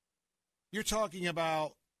 you're talking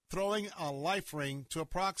about throwing a life ring to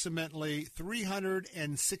approximately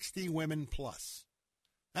 360 women plus.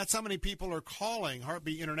 That's how many people are calling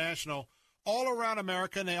Heartbeat International all around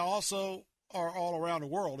America, and they also are all around the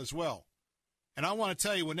world as well. And I want to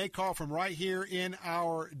tell you, when they call from right here in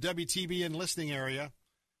our WTBN listening area,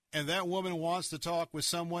 and that woman wants to talk with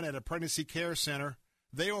someone at a pregnancy care center,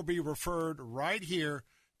 they will be referred right here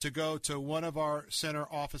to go to one of our center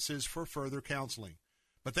offices for further counseling.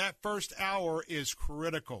 But that first hour is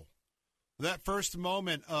critical. That first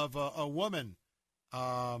moment of a woman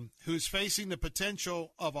who's facing the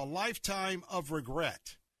potential of a lifetime of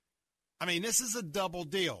regret. I mean, this is a double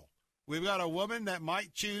deal. We've got a woman that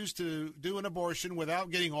might choose to do an abortion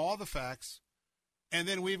without getting all the facts. And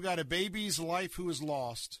then we've got a baby's life who is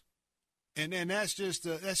lost. And that's just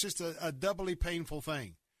a doubly painful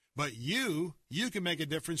thing. But you can make a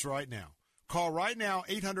difference right now. Call right now,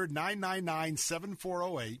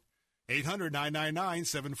 800-999-7408,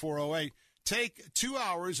 800-999-7408. Take 2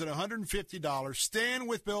 hours at $150. Stand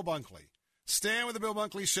with Bill Bunkley. Stand with the Bill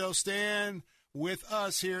Bunkley Show. Stand with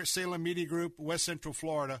us here at Salem Media Group, West Central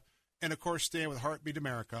Florida. And, of course, stand with Heartbeat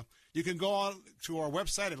America. You can go on to our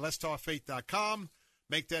website at letstalkfaith.com.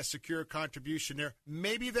 Make that secure contribution there.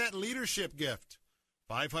 Maybe that leadership gift,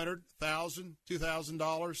 $500, $1,000,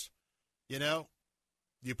 $2,000. You know,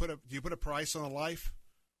 do you put a price on a life?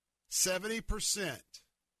 70%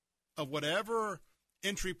 of whatever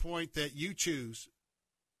entry point that you choose,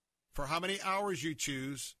 for how many hours you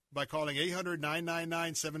choose, by calling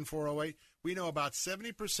 800-999-7408, we know about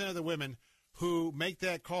 70% of the women who make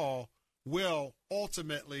that call will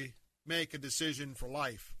ultimately make a decision for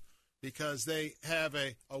life, because they have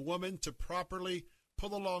a woman to properly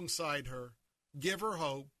pull alongside her, give her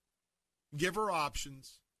hope, give her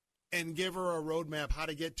options, and give her a roadmap how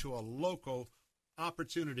to get to a local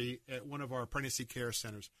opportunity at one of our pregnancy care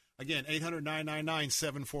centers. Again,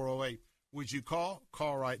 800-999-7408. Would you call?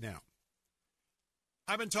 Call right now.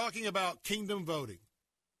 I've been talking about kingdom voting.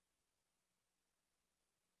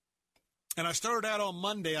 And I started out on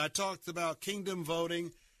Monday. I talked about kingdom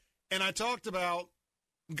voting, and I talked about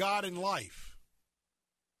God in life.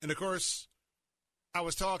 And, of course, I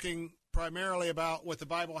was talking primarily about what the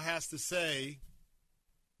Bible has to say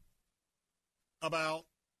about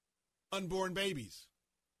unborn babies.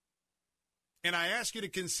 And I ask you to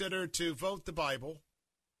consider to vote the Bible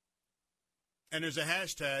and there's a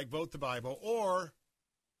hashtag, Vote the Bible, or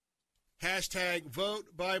hashtag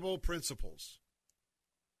Vote Bible Principles.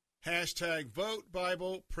 Hashtag Vote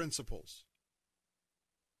Bible Principles.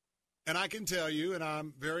 And I can tell you, and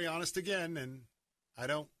I'm very honest again, and I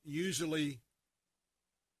don't usually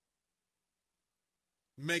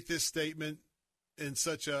make this statement in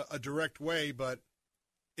such a direct way, but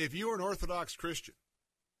if you're an Orthodox Christian,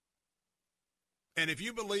 and if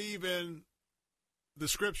you believe in the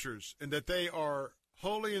Scriptures and that they are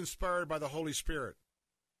wholly inspired by the Holy Spirit,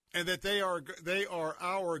 and that they are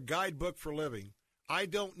our guidebook for living, I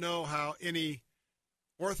don't know how any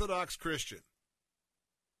Orthodox Christian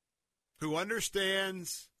who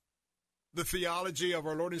understands the theology of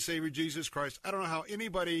our Lord and Savior Jesus Christ, I don't know how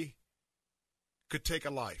anybody could take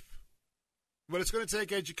a life. But it's going to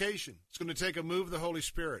take education. It's going to take a move of the Holy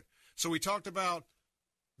Spirit. So we talked about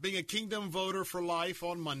being a kingdom voter for life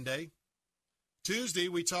on Monday. Tuesday,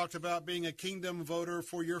 we talked about being a kingdom voter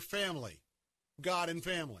for your family, God and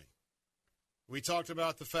family. We talked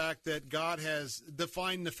about the fact that God has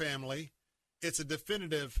defined the family. It's a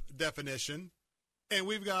definitive definition. And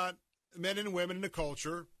we've got men and women in the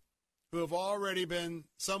culture who have already been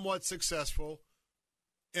somewhat successful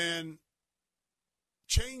in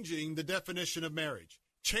changing the definition of marriage,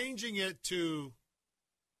 changing it to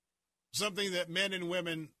something that men and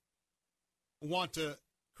women want to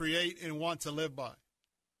create and want to live by.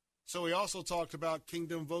 So we also talked about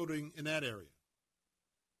kingdom voting in that area.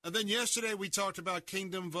 And then yesterday we talked about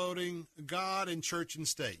kingdom voting, God and church and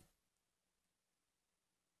state,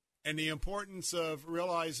 and the importance of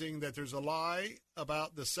realizing that there's a lie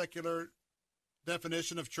about the secular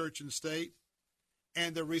definition of church and state,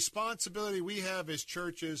 and the responsibility we have as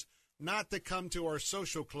churches not to come to our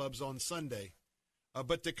social clubs on Sunday,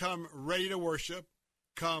 but to come ready to worship,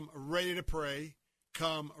 come ready to pray,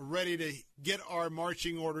 come ready to get our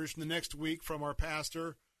marching orders the next week from our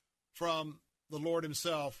pastor, from the Lord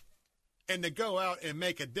himself, and to go out and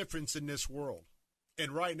make a difference in this world.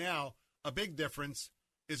 And right now, a big difference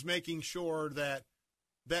is making sure that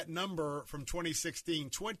that number from 2016,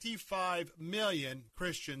 25 million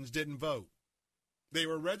Christians didn't vote. They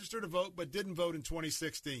were registered to vote but didn't vote in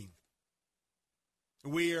 2016.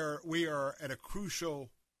 We are at a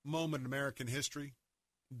crucial moment in American history.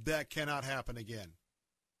 That cannot happen again.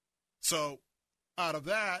 So out of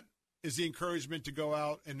that is the encouragement to go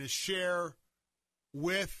out and to share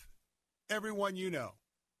with everyone you know.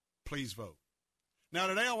 Please vote. Now,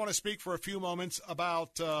 today I want to speak for a few moments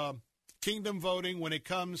about kingdom voting when it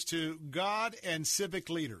comes to God and civic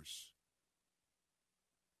leaders.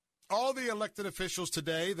 All the elected officials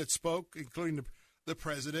today that spoke, including the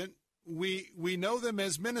president, we know them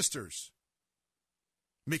as ministers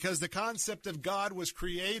because the concept of God was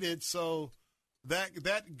created so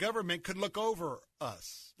that government could look over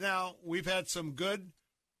us. Now, we've had some good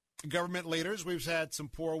government leaders. We've had some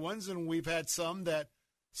poor ones, and we've had some that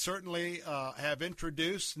certainly have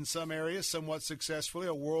introduced in some areas somewhat successfully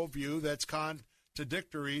a worldview that's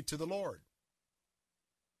contradictory to the Lord.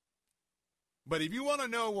 But if you want to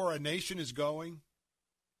know where a nation is going,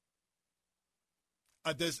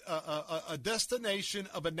 a destination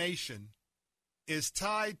of a nation is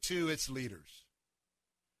tied to its leaders.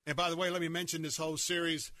 And by the way, let me mention this whole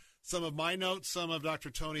series, some of my notes, some of Dr.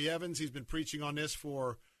 Tony Evans. He's been preaching on this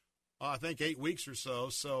for, I think, 8 weeks or so.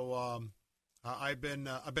 So I've been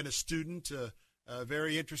a student,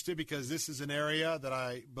 very interested because this is an area that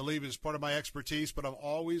I believe is part of my expertise, but I'm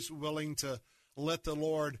always willing to let the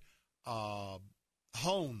Lord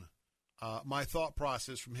hone my thought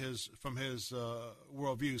process from his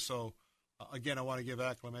worldview. So, again, I want to give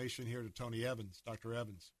acclamation here to Tony Evans, Dr.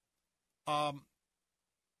 Evans.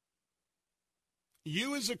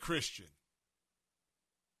 You as a Christian,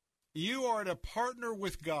 you are to partner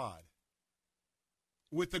with God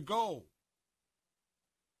with the goal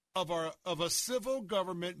of a civil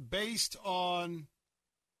government based on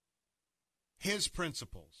his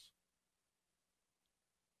principles.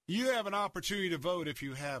 You have an opportunity to vote if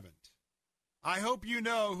you haven't. I hope you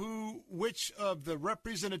know which of the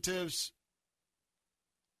representatives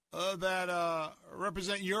that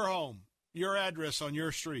represent your home, your address on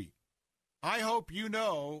your street. I hope you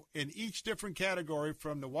know in each different category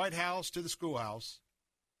from the White House to the schoolhouse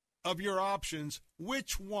of your options,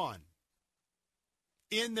 which one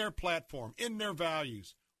in their platform, in their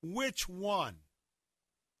values, which one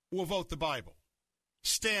will vote the Bible,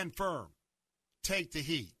 stand firm, take the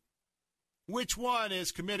heat. Which one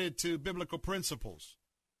is committed to biblical principles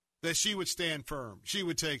that she would stand firm, she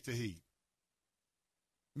would take the heat?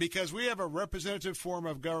 Because we have a representative form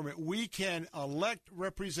of government, we can elect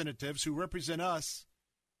representatives who represent us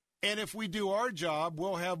And if we do our job,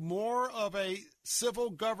 we'll have more of a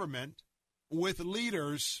civil government with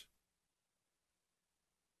leaders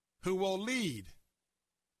who will lead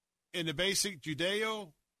in the basic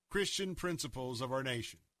Judeo-Christian principles of our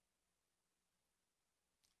nation.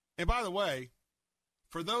 And by the way,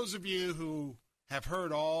 for those of you who have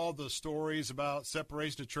heard all the stories about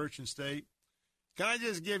separation of church and state, can I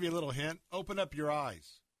just give you a little hint? Open up your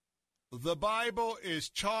eyes. The Bible is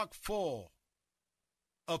chock full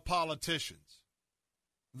of politicians.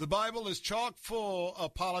 The Bible is chock full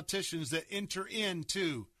of politicians that enter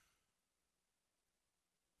into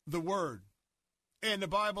the Word. And the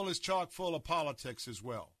Bible is chock full of politics as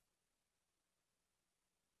well.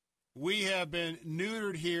 We have been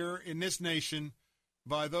neutered here in this nation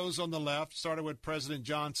by those on the left, started with President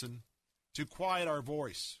Johnson, to quiet our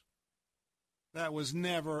voice. That was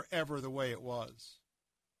never, ever the way it was.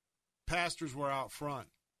 Pastors were out front.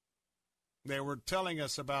 They were telling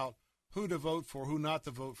us about who to vote for, who not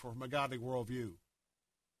to vote for from a godly worldview.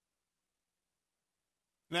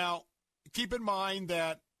 Now, keep in mind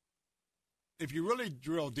that if you really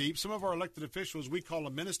drill deep, some of our elected officials, we call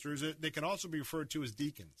them ministers, they can also be referred to as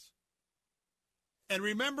deacons. And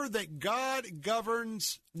remember that God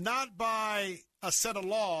governs not by a set of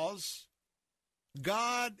laws.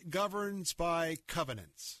 God governs by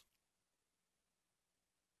covenants.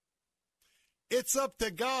 It's up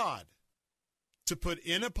to God to put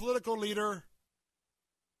in a political leader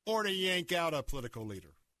or to yank out a political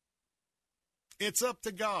leader. It's up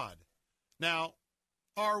to God. Now,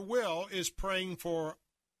 our will is praying for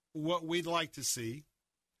what we'd like to see.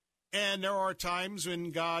 And there are times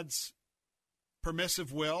when God's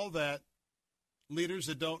permissive will that leaders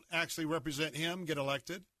that don't actually represent him get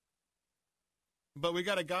elected. But we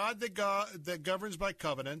got a God that governs by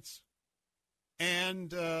covenants,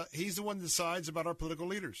 and he's the one that decides about our political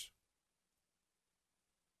leaders.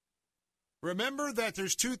 Remember that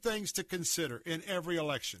there's two things to consider in every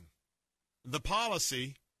election: the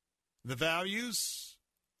policy, the values,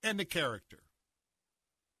 and the character.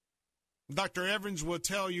 Dr. Evans will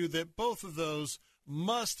tell you that both of those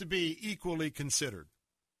must be equally considered.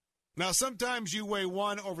 Now, sometimes you weigh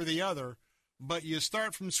one over the other, but you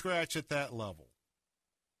start from scratch at that level.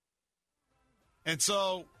 And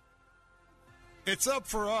so it's up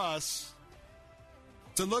for us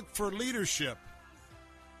to look for leadership.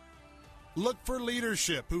 Look for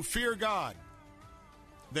leadership who fear God,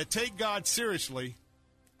 that take God seriously,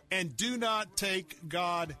 and do not take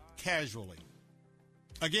God casually.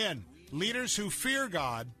 Again, leaders who fear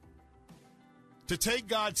God, to take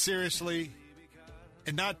God seriously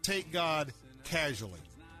and not take God casually.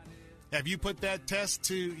 Have you put that test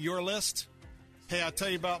to your list? Hey, I'll tell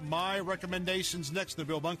you about my recommendations next in the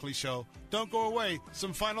Bill Bunkley Show. Don't go away.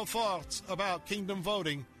 Some final thoughts about kingdom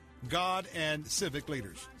voting, God, and civic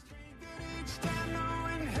leaders.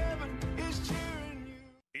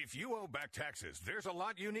 If you owe back taxes, there's a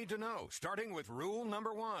lot you need to know, starting with rule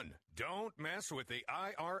number 1. Don't mess with the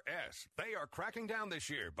IRS. They are cracking down this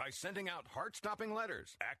year by sending out heart-stopping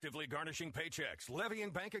letters, actively garnishing paychecks, levying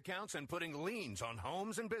bank accounts, and putting liens on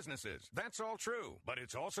homes and businesses. That's all true, but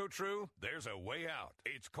it's also true there's a way out.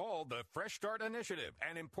 It's called the Fresh Start Initiative,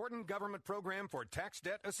 an important government program for tax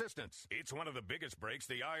debt assistance. It's one of the biggest breaks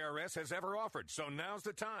the IRS has ever offered, so now's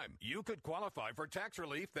the time. You could qualify for tax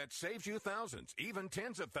relief that saves you thousands, even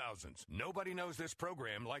tens of thousands. Nobody knows this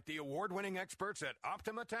program like the award-winning experts at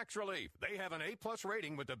Optima Tax Relief. They have an A+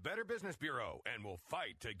 rating with the Better Business Bureau and will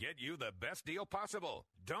fight to get you the best deal possible.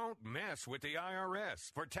 Don't mess with the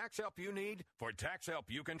IRS. For tax help you need, for tax help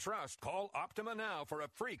you can trust, call Optima now for a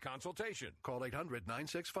free consultation. Call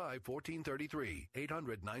 800-965-1433.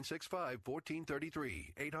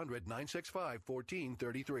 800-965-1433.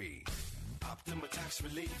 800-965-1433. Optima Tax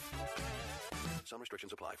Relief. Some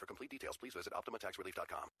restrictions apply. For complete details, please visit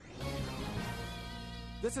OptimaTaxRelief.com.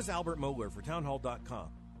 This is Albert Mohler for Townhall.com.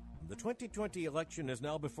 The 2020 election is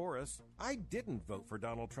now before us. I didn't vote for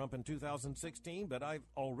Donald Trump in 2016, but I've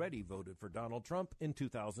already voted for Donald Trump in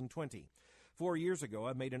 2020. 4 years ago,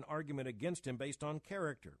 I made an argument against him based on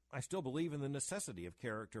character. I still believe in the necessity of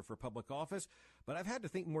character for public office, but I've had to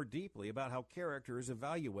think more deeply about how character is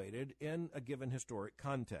evaluated in a given historic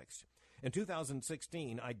context. In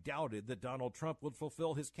 2016, I doubted that Donald Trump would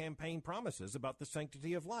fulfill his campaign promises about the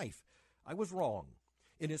sanctity of life. I was wrong.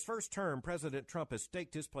 In his first term, President Trump has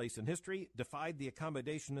staked his place in history, defied the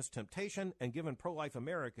accommodationist temptation, and given pro-life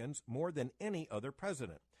Americans more than any other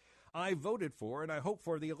president. I voted for and I hope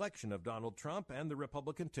for the election of Donald Trump and the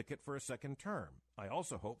Republican ticket for a second term. I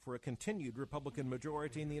also hope for a continued Republican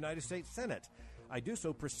majority in the United States Senate. I do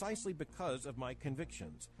so precisely because of my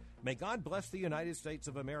convictions. May God bless the United States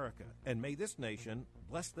of America, and may this nation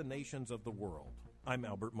bless the nations of the world. I'm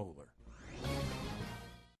Albert Mohler.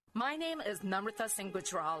 My name is Namrata Singh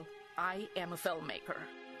Gujral. I am a filmmaker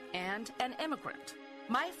and an immigrant.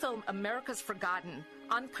 My film, America's Forgotten,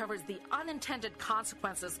 uncovers the unintended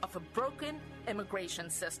consequences of a broken immigration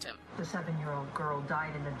system. The 7-year-old girl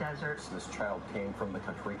died in the desert. This child came from the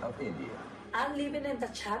country of India. I'm living in the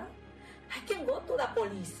child. I can go to the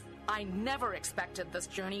police. I never expected this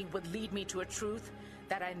journey would lead me to a truth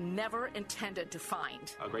that I never intended to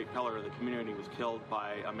find. A great pillar of the community was killed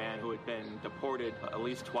by a man who had been deported at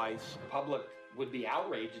least twice. The public would be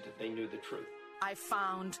outraged if they knew the truth. I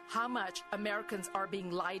found how much Americans are being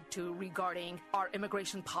lied to regarding our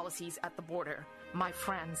immigration policies at the border. My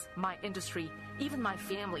friends, my industry, even my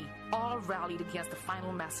family all rallied against the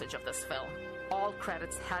final message of this film. All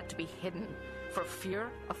credits had to be hidden for fear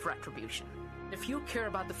of retribution. If you care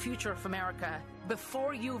about the future of America,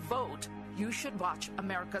 before you vote, you should watch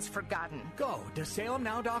America's Forgotten. Go to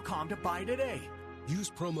salemnow.com to buy today. Use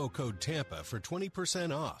promo code TAMPA for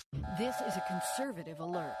 20% off. This is a conservative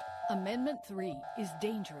alert. Amendment 3 is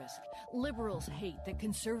dangerous. Liberals hate that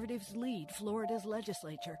conservatives lead Florida's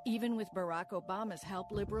legislature. Even with Barack Obama's help,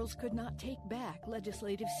 liberals could not take back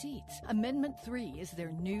legislative seats. Amendment 3 is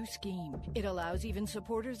their new scheme. It allows even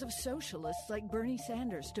supporters of socialists like Bernie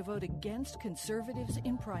Sanders to vote against conservatives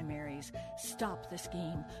in primaries. Stop the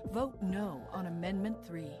scheme. Vote no on Amendment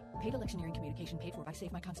 3. Paid electioneering communication paid for by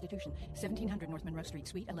Save My Constitution. 1700 North Monroe Street,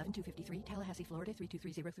 Suite 11253, Tallahassee, Florida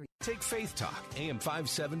 32303. Take Faith Talk, AM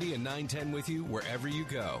 570 and 910 with you wherever you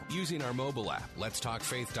go using our mobile app,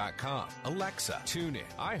 letstalkfaith.com, Alexa, TuneIn,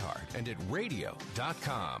 iHeart, and at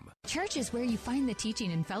radio.com. Church is where you find the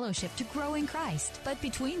teaching and fellowship to grow in Christ. But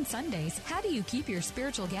between Sundays, how do you keep your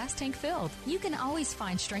spiritual gas tank filled? You can always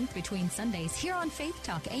find strength between Sundays here on Faith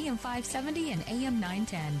Talk, AM 570 and AM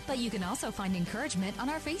 910. But you can also find encouragement on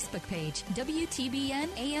our Facebook page, WTBN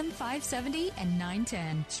AM 570 and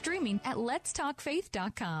 910. Streaming at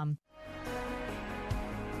letstalkfaith.com.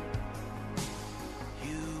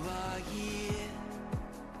 You are here,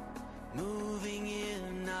 moving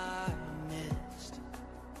in our midst.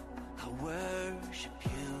 I worship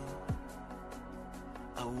you.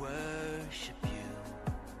 I worship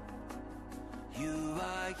you. You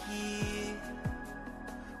are here,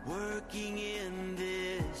 working in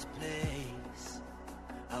this place.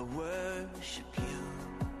 I worship you.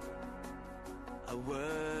 I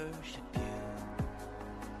worship you.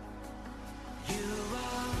 You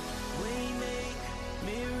are waymaker,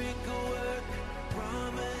 miracle worker,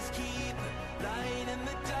 promise keeper, light in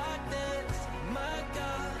the darkness. My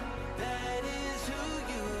God, that is who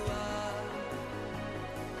you are.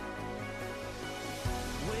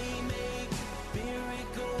 Waymaker,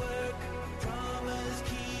 miracle worker, promise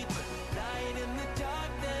keeper, light in the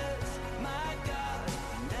darkness. My God,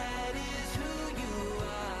 that is who you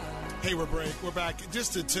are. Hey, we're back.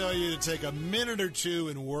 Just to tell you to take a minute or two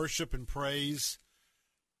and worship and praise.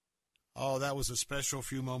 Oh, that was a special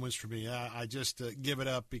few moments for me. I just give it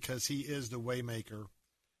up because he is the Waymaker.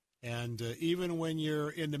 And even when you're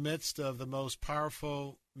in the midst of the most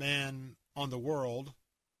powerful man on the world,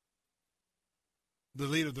 the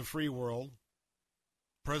leader of the free world,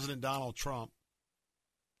 President Donald Trump,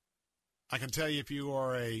 I can tell you if you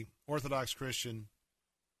are a Orthodox Christian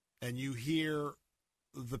and you hear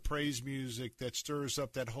the praise music that stirs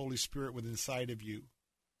up that Holy Spirit within inside of you,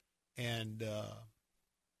 and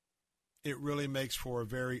it really makes for a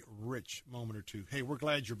very rich moment or two. Hey, we're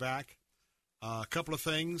glad you're back. A couple of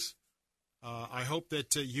things. I hope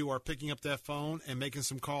that you are picking up that phone and making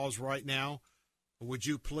some calls right now. Would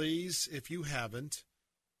you please, if you haven't,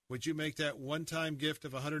 would you make that one-time gift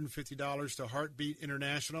of $150 to Heartbeat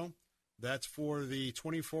International? That's for the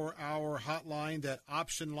 24-hour hotline, that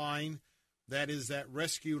option line. That is that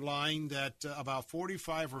rescue line that about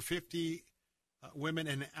 45 or 50 women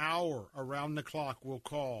an hour around the clock will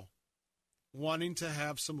call, wanting to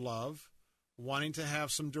have some love, wanting to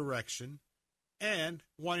have some direction, and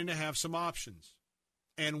wanting to have some options,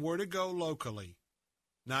 and where to go locally,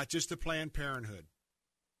 not just to Planned Parenthood.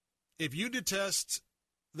 If you detest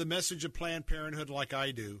the message of Planned Parenthood like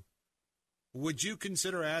I do, would you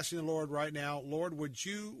consider asking the Lord right now, Lord, would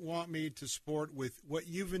you want me to support with what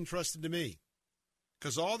you've entrusted to me?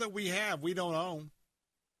 Because all that we have, we don't own.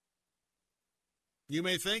 You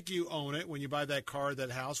may think you own it when you buy that car,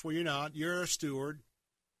 that house. Well, you're not. You're a steward.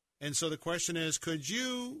 And so the question is, could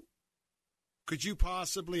you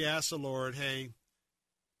possibly ask the Lord, hey,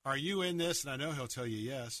 Are you in this? And I know he'll tell you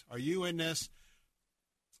yes. Are you in this?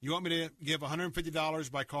 You want me to give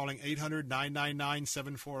 $150 by calling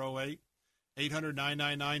 800-999-7408?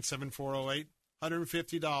 800-999-7408.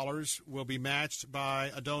 $150 will be matched by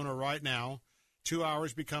a donor right now. 2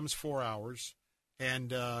 hours becomes 4 hours. And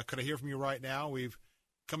could I hear from you right now? We've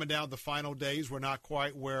coming down the final days. We're not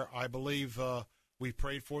quite where I believe we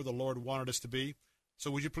prayed for, the Lord wanted us to be. So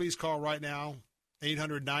would you please call right now,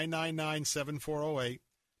 800-999-7408.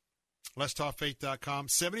 Let'sTalkFaith.com.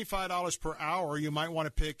 $75 per hour. You might want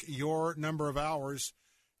to pick your number of hours.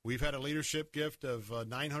 We've had a leadership gift of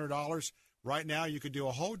 $900. Right now, you could do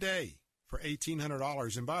a whole day for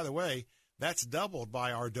 $1,800. And by the way, that's doubled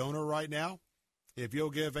by our donor right now. If you'll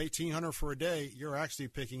give $1,800 for a day, you're actually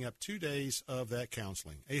picking up 2 days of that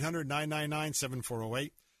counseling.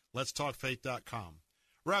 800-999-7408. Let'sTalkFaith.com.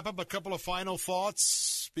 Wrap up a couple of final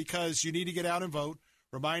thoughts because you need to get out and vote.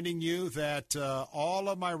 Reminding you that all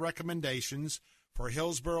of my recommendations for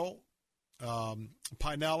Hillsborough,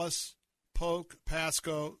 Pinellas, Polk,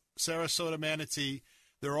 Pasco, Sarasota, Manatee,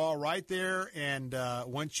 they're all right there. And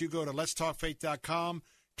once you go to letstalkfaith.com,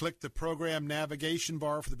 click the program navigation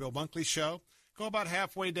bar for the Bill Bunkley Show. Go about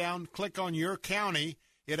halfway down, click on your county.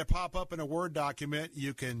 It'll pop up in a Word document.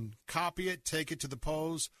 You can copy it, take it to the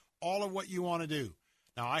polls, all of what you want to do.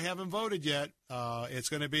 Now, I haven't voted yet. It's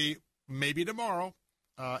going to be maybe tomorrow.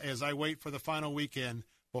 As I wait for the final weekend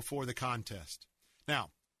before the contest.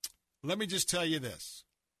 Now, let me just tell you this,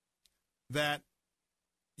 that,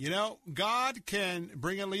 God can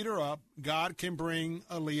bring a leader up. God can bring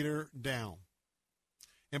a leader down.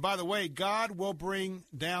 And by the way, God will bring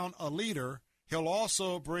down a leader. He'll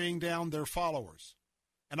also bring down their followers.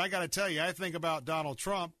 And I got to tell you, I think about Donald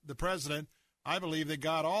Trump, the president. I believe that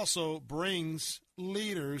God also brings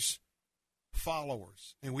leaders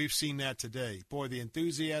followers. And we've seen that today. Boy, the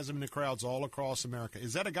enthusiasm in the crowds all across America.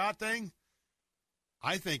 Is that a God thing?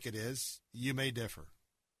 I think it is. You may differ.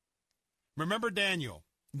 Remember Daniel.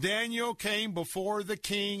 Daniel came before the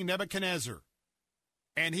king Nebuchadnezzar,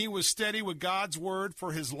 and he was steady with God's word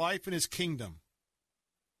for his life and his kingdom.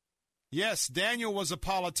 Yes, Daniel was a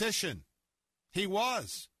politician. He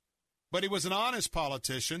was. But he was an honest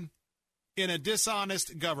politician in a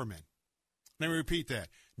dishonest government. Let me repeat that.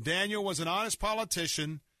 Daniel was an honest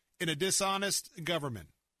politician in a dishonest government.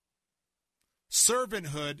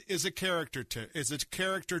 Servanthood is a character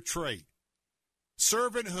trait.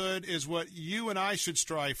 Servanthood is what you and I should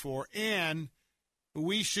strive for, and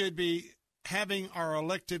we should be having our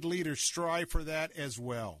elected leaders strive for that as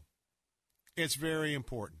well. It's very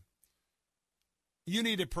important. You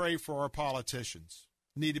need to pray for our politicians.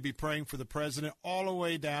 You need to be praying for the president all the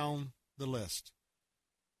way down the list.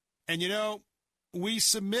 And we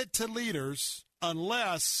submit to leaders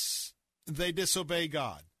unless they disobey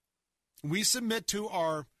God. We submit to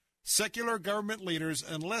our secular government leaders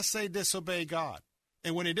unless they disobey God.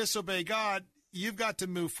 And when they disobey God, you've got to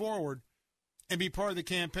move forward and be part of the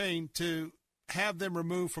campaign to have them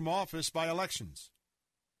removed from office by elections.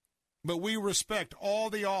 But we respect all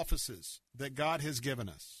the offices that God has given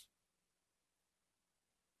us.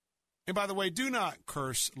 And by the way, do not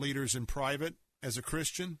curse leaders in private as a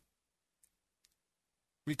Christian.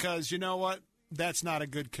 Because you know what? That's not a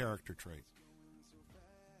good character trait.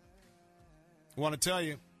 I want to tell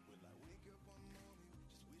you,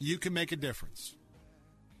 you can make a difference.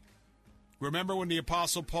 Remember when the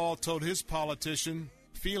Apostle Paul told his politician,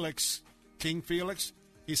 Felix, King Felix,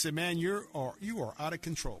 he said, man, you are out of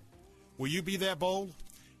control. Will you be that bold?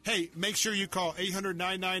 Hey, make sure you call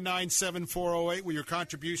 800-999-7408 with your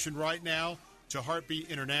contribution right now to Heartbeat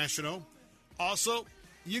International. Also,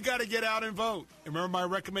 you got to get out and vote. And remember, my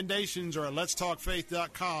recommendations are at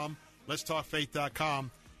letstalkfaith.com, letstalkfaith.com.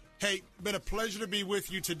 Hey, been a pleasure to be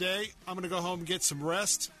with you today. I'm going to go home and get some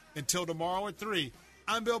rest until tomorrow at 3.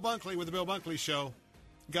 I'm Bill Bunkley with The Bill Bunkley Show.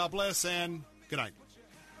 God bless and good night.